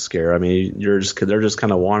a jump scare. I mean, they're just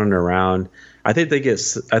kind of wandering around. I think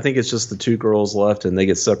it's just the two girls left, and they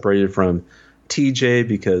get separated from TJ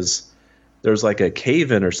because there's like a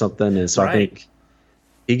cave in or something, and so right. I think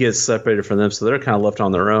he gets separated from them, so they're kind of left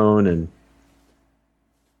on their own. And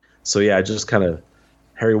so yeah, just kind of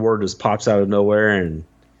Harry Ward just pops out of nowhere, and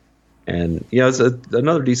it's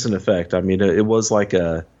another decent effect. I mean, it was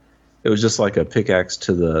just like a pickaxe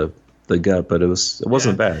to the gut, but it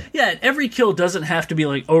wasn't bad. Yeah, every kill doesn't have to be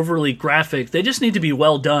like overly graphic. They just need to be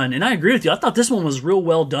well done. And I agree with you. I thought this one was real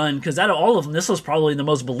well done because out of all of them, this was probably the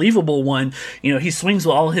most believable one. You know, he swings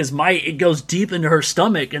with all his might. It goes deep into her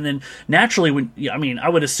stomach, and then naturally, I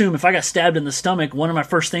would assume if I got stabbed in the stomach, one of my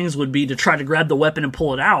first things would be to try to grab the weapon and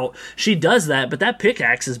pull it out. She does that, but that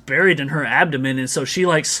pickaxe is buried in her abdomen, and so she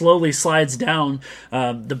like slowly slides down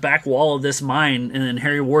the back wall of this mine, and then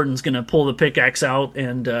Harry Warden's gonna pull the pickaxe out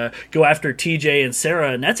and go after TJ and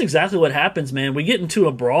Sarah, and that's exactly what happens, man. We get into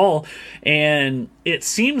a brawl, and it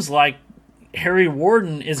seems like Harry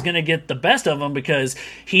Warden is going to get the best of them because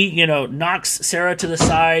he, knocks Sarah to the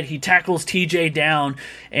side, he tackles TJ down,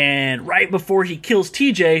 and right before he kills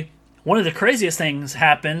TJ, one of the craziest things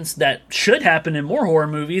happens that should happen in more horror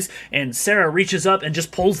movies, and Sarah reaches up and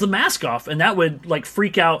just pulls the mask off, and that would like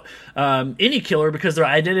freak out any killer because their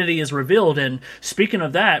identity is revealed. And speaking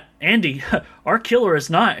of that, Andy, our killer is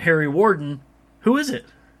not Harry Warden. Who is it?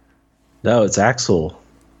 No, it's Axel.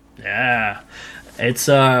 Yeah, it's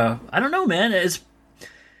I don't know, man.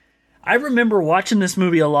 I remember watching this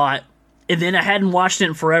movie a lot, and then I hadn't watched it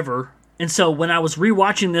in forever. And so when I was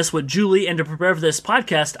rewatching this with Julie and to prepare for this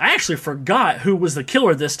podcast, I actually forgot who was the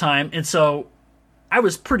killer this time. And so I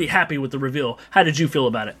was pretty happy with the reveal. How did you feel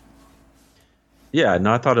about it? Yeah,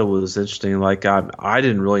 no, I thought it was interesting. Like, I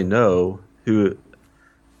didn't really know who.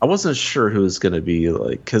 I wasn't sure who it was going to be,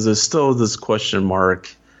 like, because there's still this question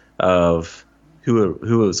mark of who it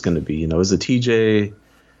was going to be. Is it TJ?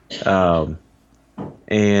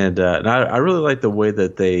 And I really like the way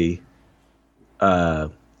that they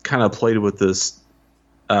kind of played with this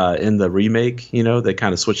in the remake. They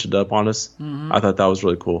kind of switched it up on us. Mm-hmm. I thought that was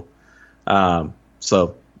really cool.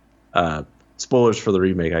 So spoilers for the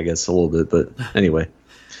remake, I guess, a little bit, but anyway.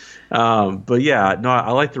 But yeah, no, I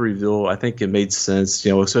like the reveal. I think it made sense,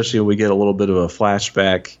 especially when we get a little bit of a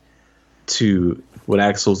flashback to when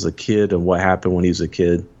Axel's a kid and what happened when he was a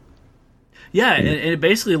kid. Yeah, and it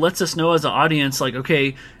basically lets us know as an audience, like,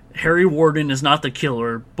 okay, Harry Warden is not the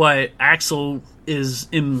killer, but Axel is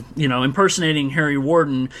impersonating Harry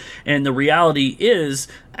Warden, and the reality is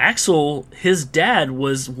Axel, his dad,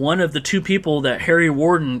 was one of the two people that Harry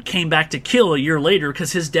Warden came back to kill a year later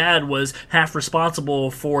because his dad was half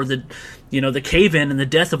responsible for the cave-in and the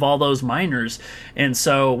death of all those miners. And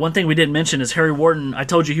so one thing we didn't mention is Harry Warden, I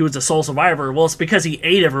told you he was a sole survivor. Well, it's because he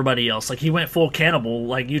ate everybody else. Like, he went full cannibal.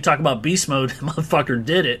 Like, you talk about beast mode, the motherfucker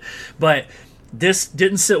did it. But this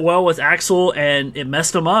didn't sit well with Axel, and it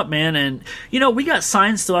messed him up, man. And, we got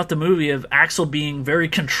signs throughout the movie of Axel being very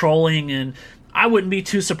controlling and I wouldn't be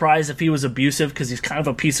too surprised if he was abusive, because he's kind of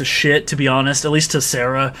a piece of shit, to be honest, at least to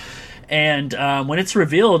Sarah. And when it's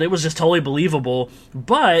revealed, it was just totally believable.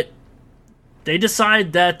 But they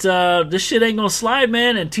decide that this shit ain't gonna slide,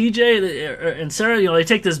 man. And TJ and Sarah, they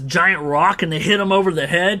take this giant rock and they hit him over the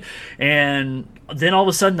head, and then all of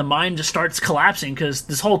a sudden the mine just starts collapsing, because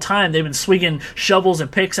this whole time they've been swinging shovels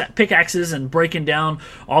and pickaxes and breaking down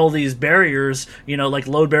all these barriers, like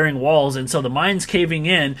load-bearing walls, and so the mine's caving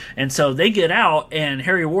in, and so they get out, and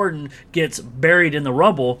Harry Warden gets buried in the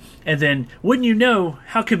rubble, and then, wouldn't you know,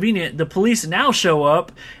 how convenient, the police now show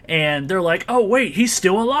up, and they're like, oh wait, he's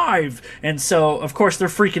still alive, and so, of course, they're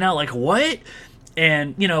freaking out, like, what?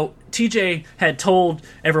 And, TJ had told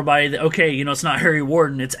everybody that, okay, it's not Harry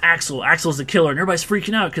Warden, it's Axel. Axel's the killer. And everybody's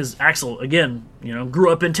freaking out because Axel, again, grew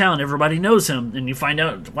up in town. Everybody knows him. And you find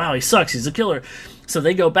out, wow, he sucks. He's a killer. So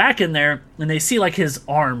they go back in there and they see, like, his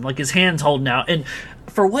arm, like his hand's holding out. And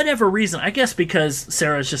for whatever reason, I guess because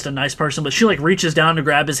Sarah's just a nice person, but she, like, reaches down to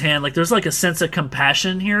grab his hand. Like, there's, like, a sense of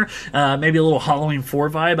compassion here. Maybe a little Halloween 4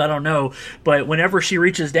 vibe. I don't know. But whenever she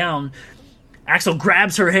reaches down, Axel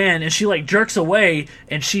grabs her hand and she, like, jerks away,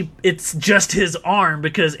 and it's just his arm,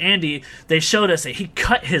 because Andy, they showed us that he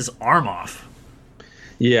cut his arm off.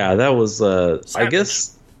 Yeah, that was I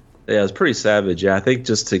guess, yeah, it was pretty savage. Yeah, I think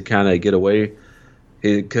just to kind of get away,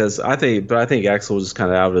 because I think Axel was just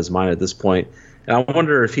kind of out of his mind at this point. And I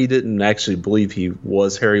wonder if he didn't actually believe he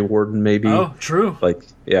was Harry Warden, maybe. Oh, true. Like,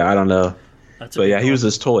 yeah, I don't know. But yeah, he was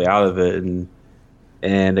just totally out of it,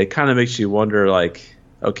 and it kind of makes you wonder, like,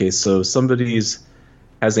 okay, so somebody's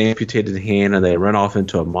has an amputated hand and they run off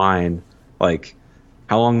into a mine. Like,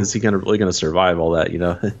 how long is he really gonna survive all that?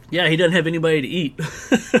 Yeah, he doesn't have anybody to eat.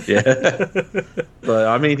 Yeah, but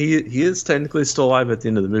I mean, he is technically still alive at the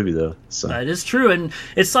end of the movie, though. So that is true, and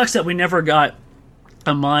it sucks that we never got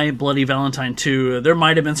a My Bloody Valentine 2. There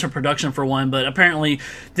might have been some production for one, but apparently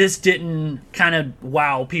this didn't kind of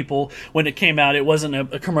wow people when it came out. It wasn't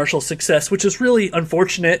a commercial success, which is really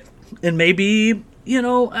unfortunate, and maybe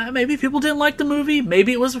maybe people didn't like the movie.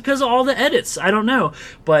 Maybe it was because of all the edits. I don't know.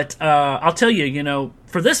 But I'll tell you,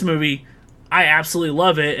 for this movie, I absolutely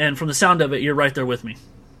love it. And from the sound of it, you're right there with me.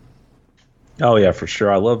 Oh, yeah, for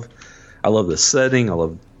sure. I love the setting. I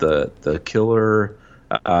love the killer,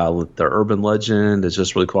 the urban legend. It's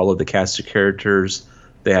just really cool. I love the cast of characters.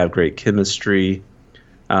 They have great chemistry.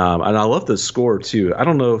 And I love the score, too. I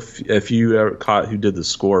don't know if you ever caught who did the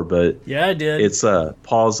score, but yeah, I did. It's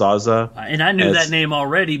Paul Zaza. And I knew that name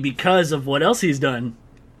already because of what else he's done.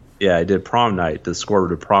 Yeah, I did Prom Night, the score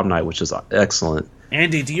to Prom Night, which is excellent.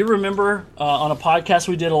 Andy, do you remember on a podcast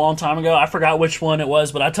we did a long time ago? I forgot which one it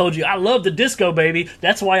was, but I told you I love the disco, baby.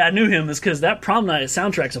 That's why I knew him, is because that Prom Night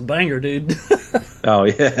soundtrack's a banger, dude. Oh,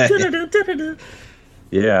 yeah.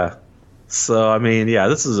 Yeah. So, I mean, yeah,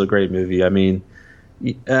 this is a great movie. I mean,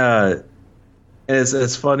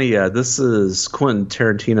 it's funny. This is Quentin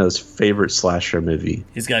Tarantino's favorite slasher movie.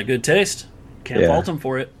 He's got good taste. Can't fault him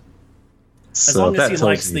for it. As long as he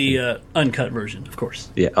likes the uncut version, of course.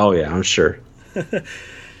 Yeah. Oh, yeah. I'm sure.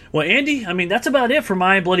 Well, Andy, I mean, that's about it for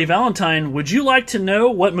My Bloody Valentine. Would you like to know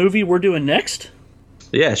what movie we're doing next?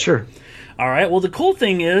 Yeah, sure. All right. Well, the cool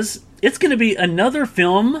thing is, it's going to be another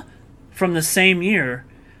film from the same year.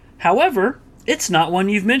 However, it's not one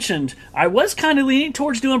you've mentioned. I was kind of leaning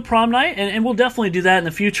towards doing Prom Night, and we'll definitely do that in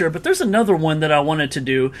the future, but there's another one that I wanted to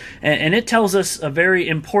do, and it tells us a very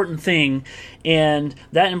important thing, and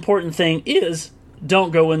that important thing is,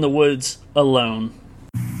 don't go in the woods alone.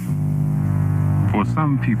 For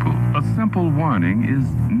some people, a simple warning is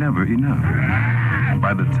never enough.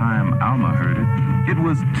 By the time Alma heard it, it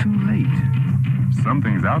was too late.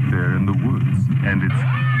 Something's out there in the woods, and it's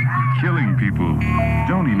killing people.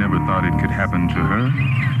 Joni never thought it could happen to her.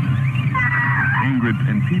 Ingrid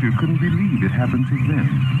and Peter couldn't believe it happened to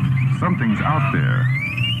them. Something's out there,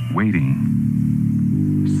 waiting.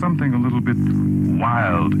 Something a little bit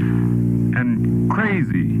wild and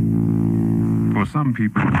crazy. For some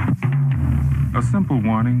people, a simple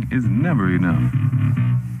warning is never enough.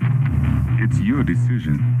 It's your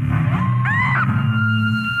decision.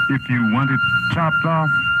 If you want it chopped off,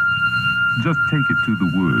 just take it to the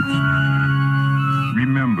woods.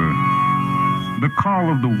 Remember, the call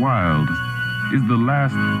of the wild is the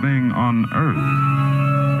last thing on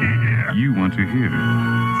earth you want to hear.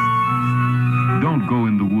 Don't go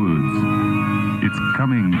in the woods. It's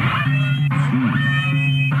coming soon.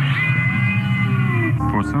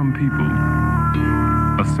 For some people,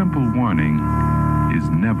 a simple warning is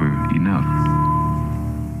never enough.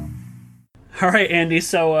 All right, Andy,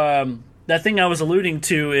 so that thing I was alluding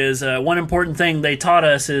to is one important thing they taught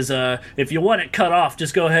us is if you want it cut off,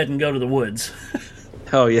 just go ahead and go to the woods.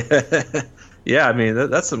 Oh, yeah. Yeah, I mean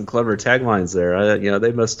that's some clever taglines there.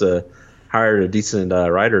 They must have hired a decent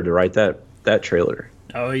writer to write that trailer.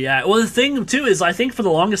 Oh, yeah. Well, the thing, too, is I think for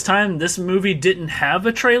the longest time, this movie didn't have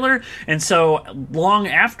a trailer, and so long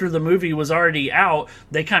after the movie was already out,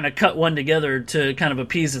 they kind of cut one together to kind of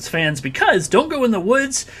appease its fans, because Don't Go in the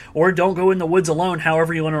Woods, or Don't Go in the Woods Alone,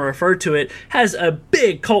 however you want to refer to it, has a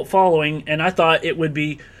big cult following, and I thought it would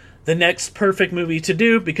be the next perfect movie to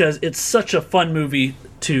do, because it's such a fun movie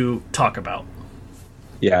to talk about.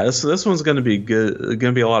 Yeah, this one's going to be good. Going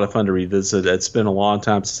to be a lot of fun to revisit. It's been a long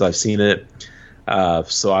time since I've seen it.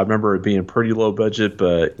 So I remember it being pretty low budget,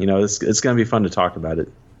 but it's going to be fun to talk about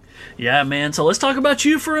it. Yeah, man. So let's talk about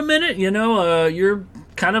you for a minute. You're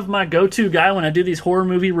kind of my go-to guy when I do these horror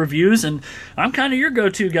movie reviews, and I'm kind of your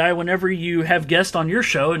go-to guy whenever you have guests on your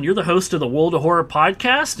show, and you're the host of the World of Horror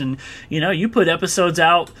podcast, and you put episodes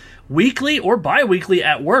out weekly or bi-weekly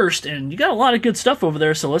at worst, and you got a lot of good stuff over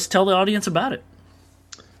there, so let's tell the audience about it.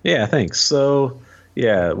 Yeah, thanks. So,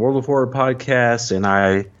 yeah, World of Horror podcast, and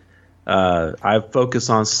I focus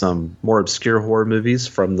on some more obscure horror movies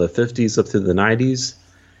from the 50s up to the 90s,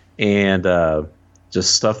 and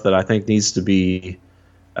just stuff that I think needs to be.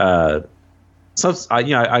 I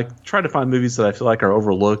try to find movies that I feel like are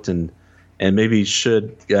overlooked and maybe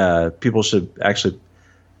people should actually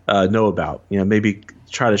know about. Maybe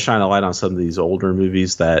try to shine a light on some of these older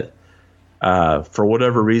movies that for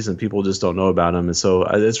whatever reason people just don't know about them, and so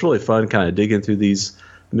it's really fun kind of digging through these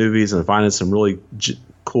movies and finding some really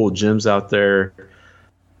cool gems out there.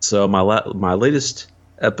 So my latest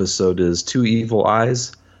episode is Two Evil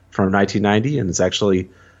Eyes from 1990, and it's actually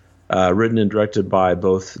written and directed by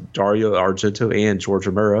both Dario Argento and George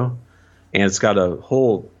Romero, and it's got a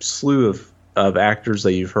whole slew of actors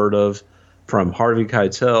that you've heard of, from Harvey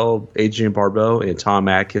Keitel, Adrienne Barbeau, and Tom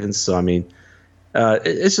Atkins. So I mean,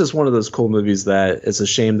 it's just one of those cool movies that it's a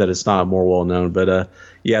shame that it's not more well known. But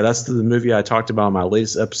yeah, that's the movie I talked about in my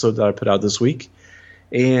latest episode that I put out this week.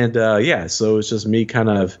 And so it's just me kind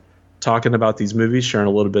of talking about these movies, sharing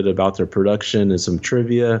a little bit about their production and some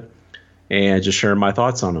trivia, and just sharing my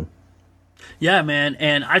thoughts on them. Yeah, man,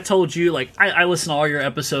 and I told you, I listen to all your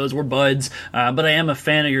episodes, we're buds, but I am a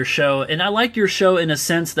fan of your show, and I like your show in a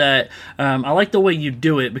sense that I like the way you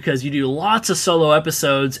do it, because you do lots of solo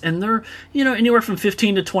episodes, and they're, anywhere from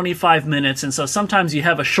 15 to 25 minutes, and so sometimes you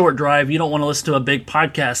have a short drive, you don't want to listen to a big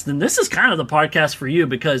podcast, then this is kind of the podcast for you,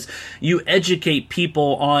 because you educate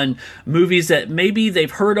people on movies that maybe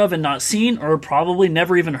they've heard of and not seen, or probably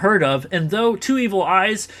never even heard of, and though Two Evil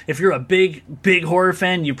Eyes, if you're a big horror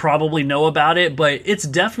fan, you probably know about it, but it's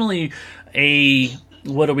definitely a,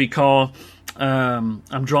 what do we call, I'm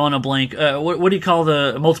drawing a blank, what do you call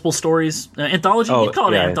the multiple stories, anthology? You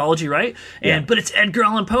call it an anthology, right? But it's Edgar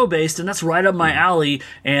Allan Poe based, and that's right up my alley,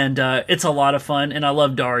 and it's a lot of fun, and I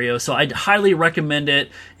love Dario, so I'd highly recommend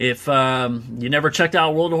it. If you never checked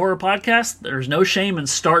out World of Horror podcast, there's no shame in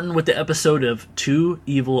starting with the episode of Two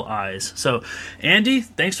Evil Eyes. So Andy,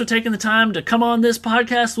 thanks for taking the time to come on this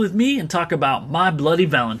podcast with me and talk about My Bloody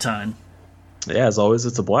Valentine. Yeah, as always,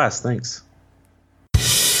 it's a blast. Thanks.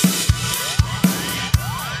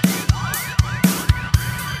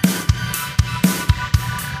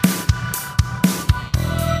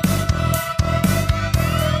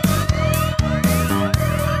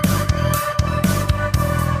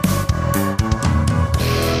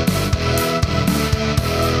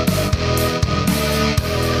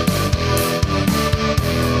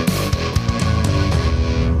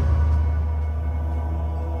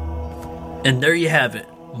 And there you have it,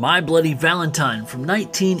 My Bloody Valentine from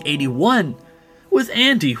 1981 with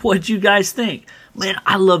Andy. What'd you guys think? Man,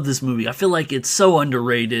 I love this movie. I feel like it's so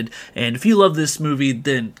underrated, and if you love this movie,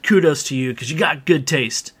 then kudos to you, because you got good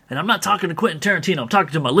taste. And I'm not talking to Quentin Tarantino, I'm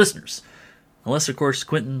talking to my listeners. Unless, of course,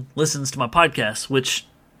 Quentin listens to my podcast, which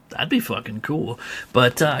that'd be fucking cool.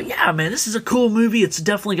 But yeah, man, this is a cool movie. It's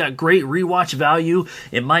definitely got great rewatch value.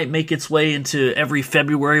 It might make its way into every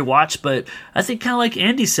February watch, but I think kind of like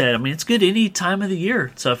Andy said, I mean, it's good any time of the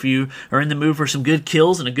year. So if you are in the mood for some good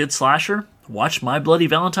kills and a good slasher, watch My Bloody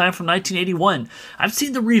Valentine from 1981. I've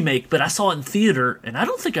seen the remake, but I saw it in theater, and I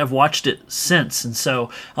don't think I've watched it since, and so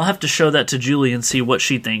I'll have to show that to Julie and see what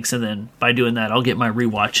she thinks, and then by doing that, I'll get my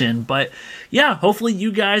rewatch in. But yeah, hopefully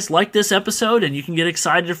you guys like this episode, and you can get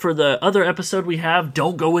excited for the other episode we have,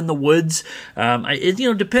 Don't Go in the Woods.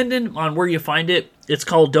 Depending on where you find it, it's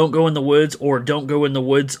called Don't Go in the Woods or Don't Go in the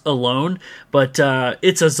Woods Alone, but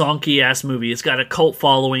it's a zonky-ass movie. It's got a cult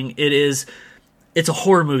following. It is it's a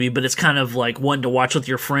horror movie, but it's kind of like one to watch with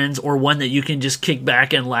your friends, or one that you can just kick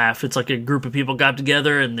back and laugh. It's like a group of people got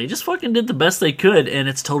together and they just fucking did the best they could, and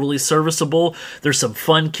it's totally serviceable. There's some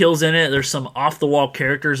fun kills in it. There's some off-the-wall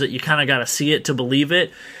characters that you kind of got to see it to believe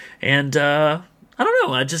it. And I don't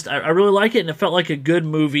know, I really like it, and it felt like a good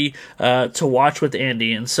movie to watch with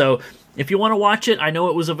Andy. And so if you want to watch it, I know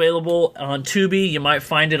it was available on Tubi. You might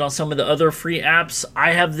find it on some of the other free apps.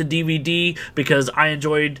 I have the DVD because I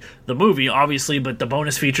enjoyed the movie, obviously, but the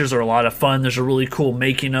bonus features are a lot of fun. There's a really cool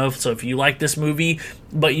making of. So if you like this movie,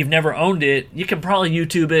 but you've never owned it, you can probably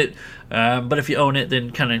YouTube it. But if you own it,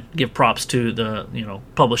 then kind of give props to the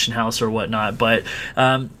publishing house or whatnot. But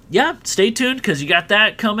yeah, stay tuned because you got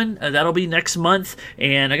that coming. That'll be next month.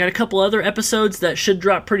 And I got a couple other episodes that should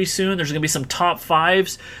drop pretty soon. There's going to be some top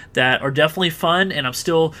fives that are definitely fun, and I'm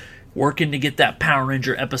still working to get that Power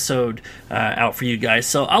Ranger episode out for you guys.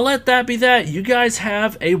 So I'll let that be that. You guys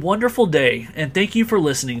have a wonderful day, and thank you for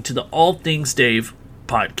listening to the All Things Dave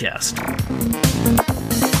podcast.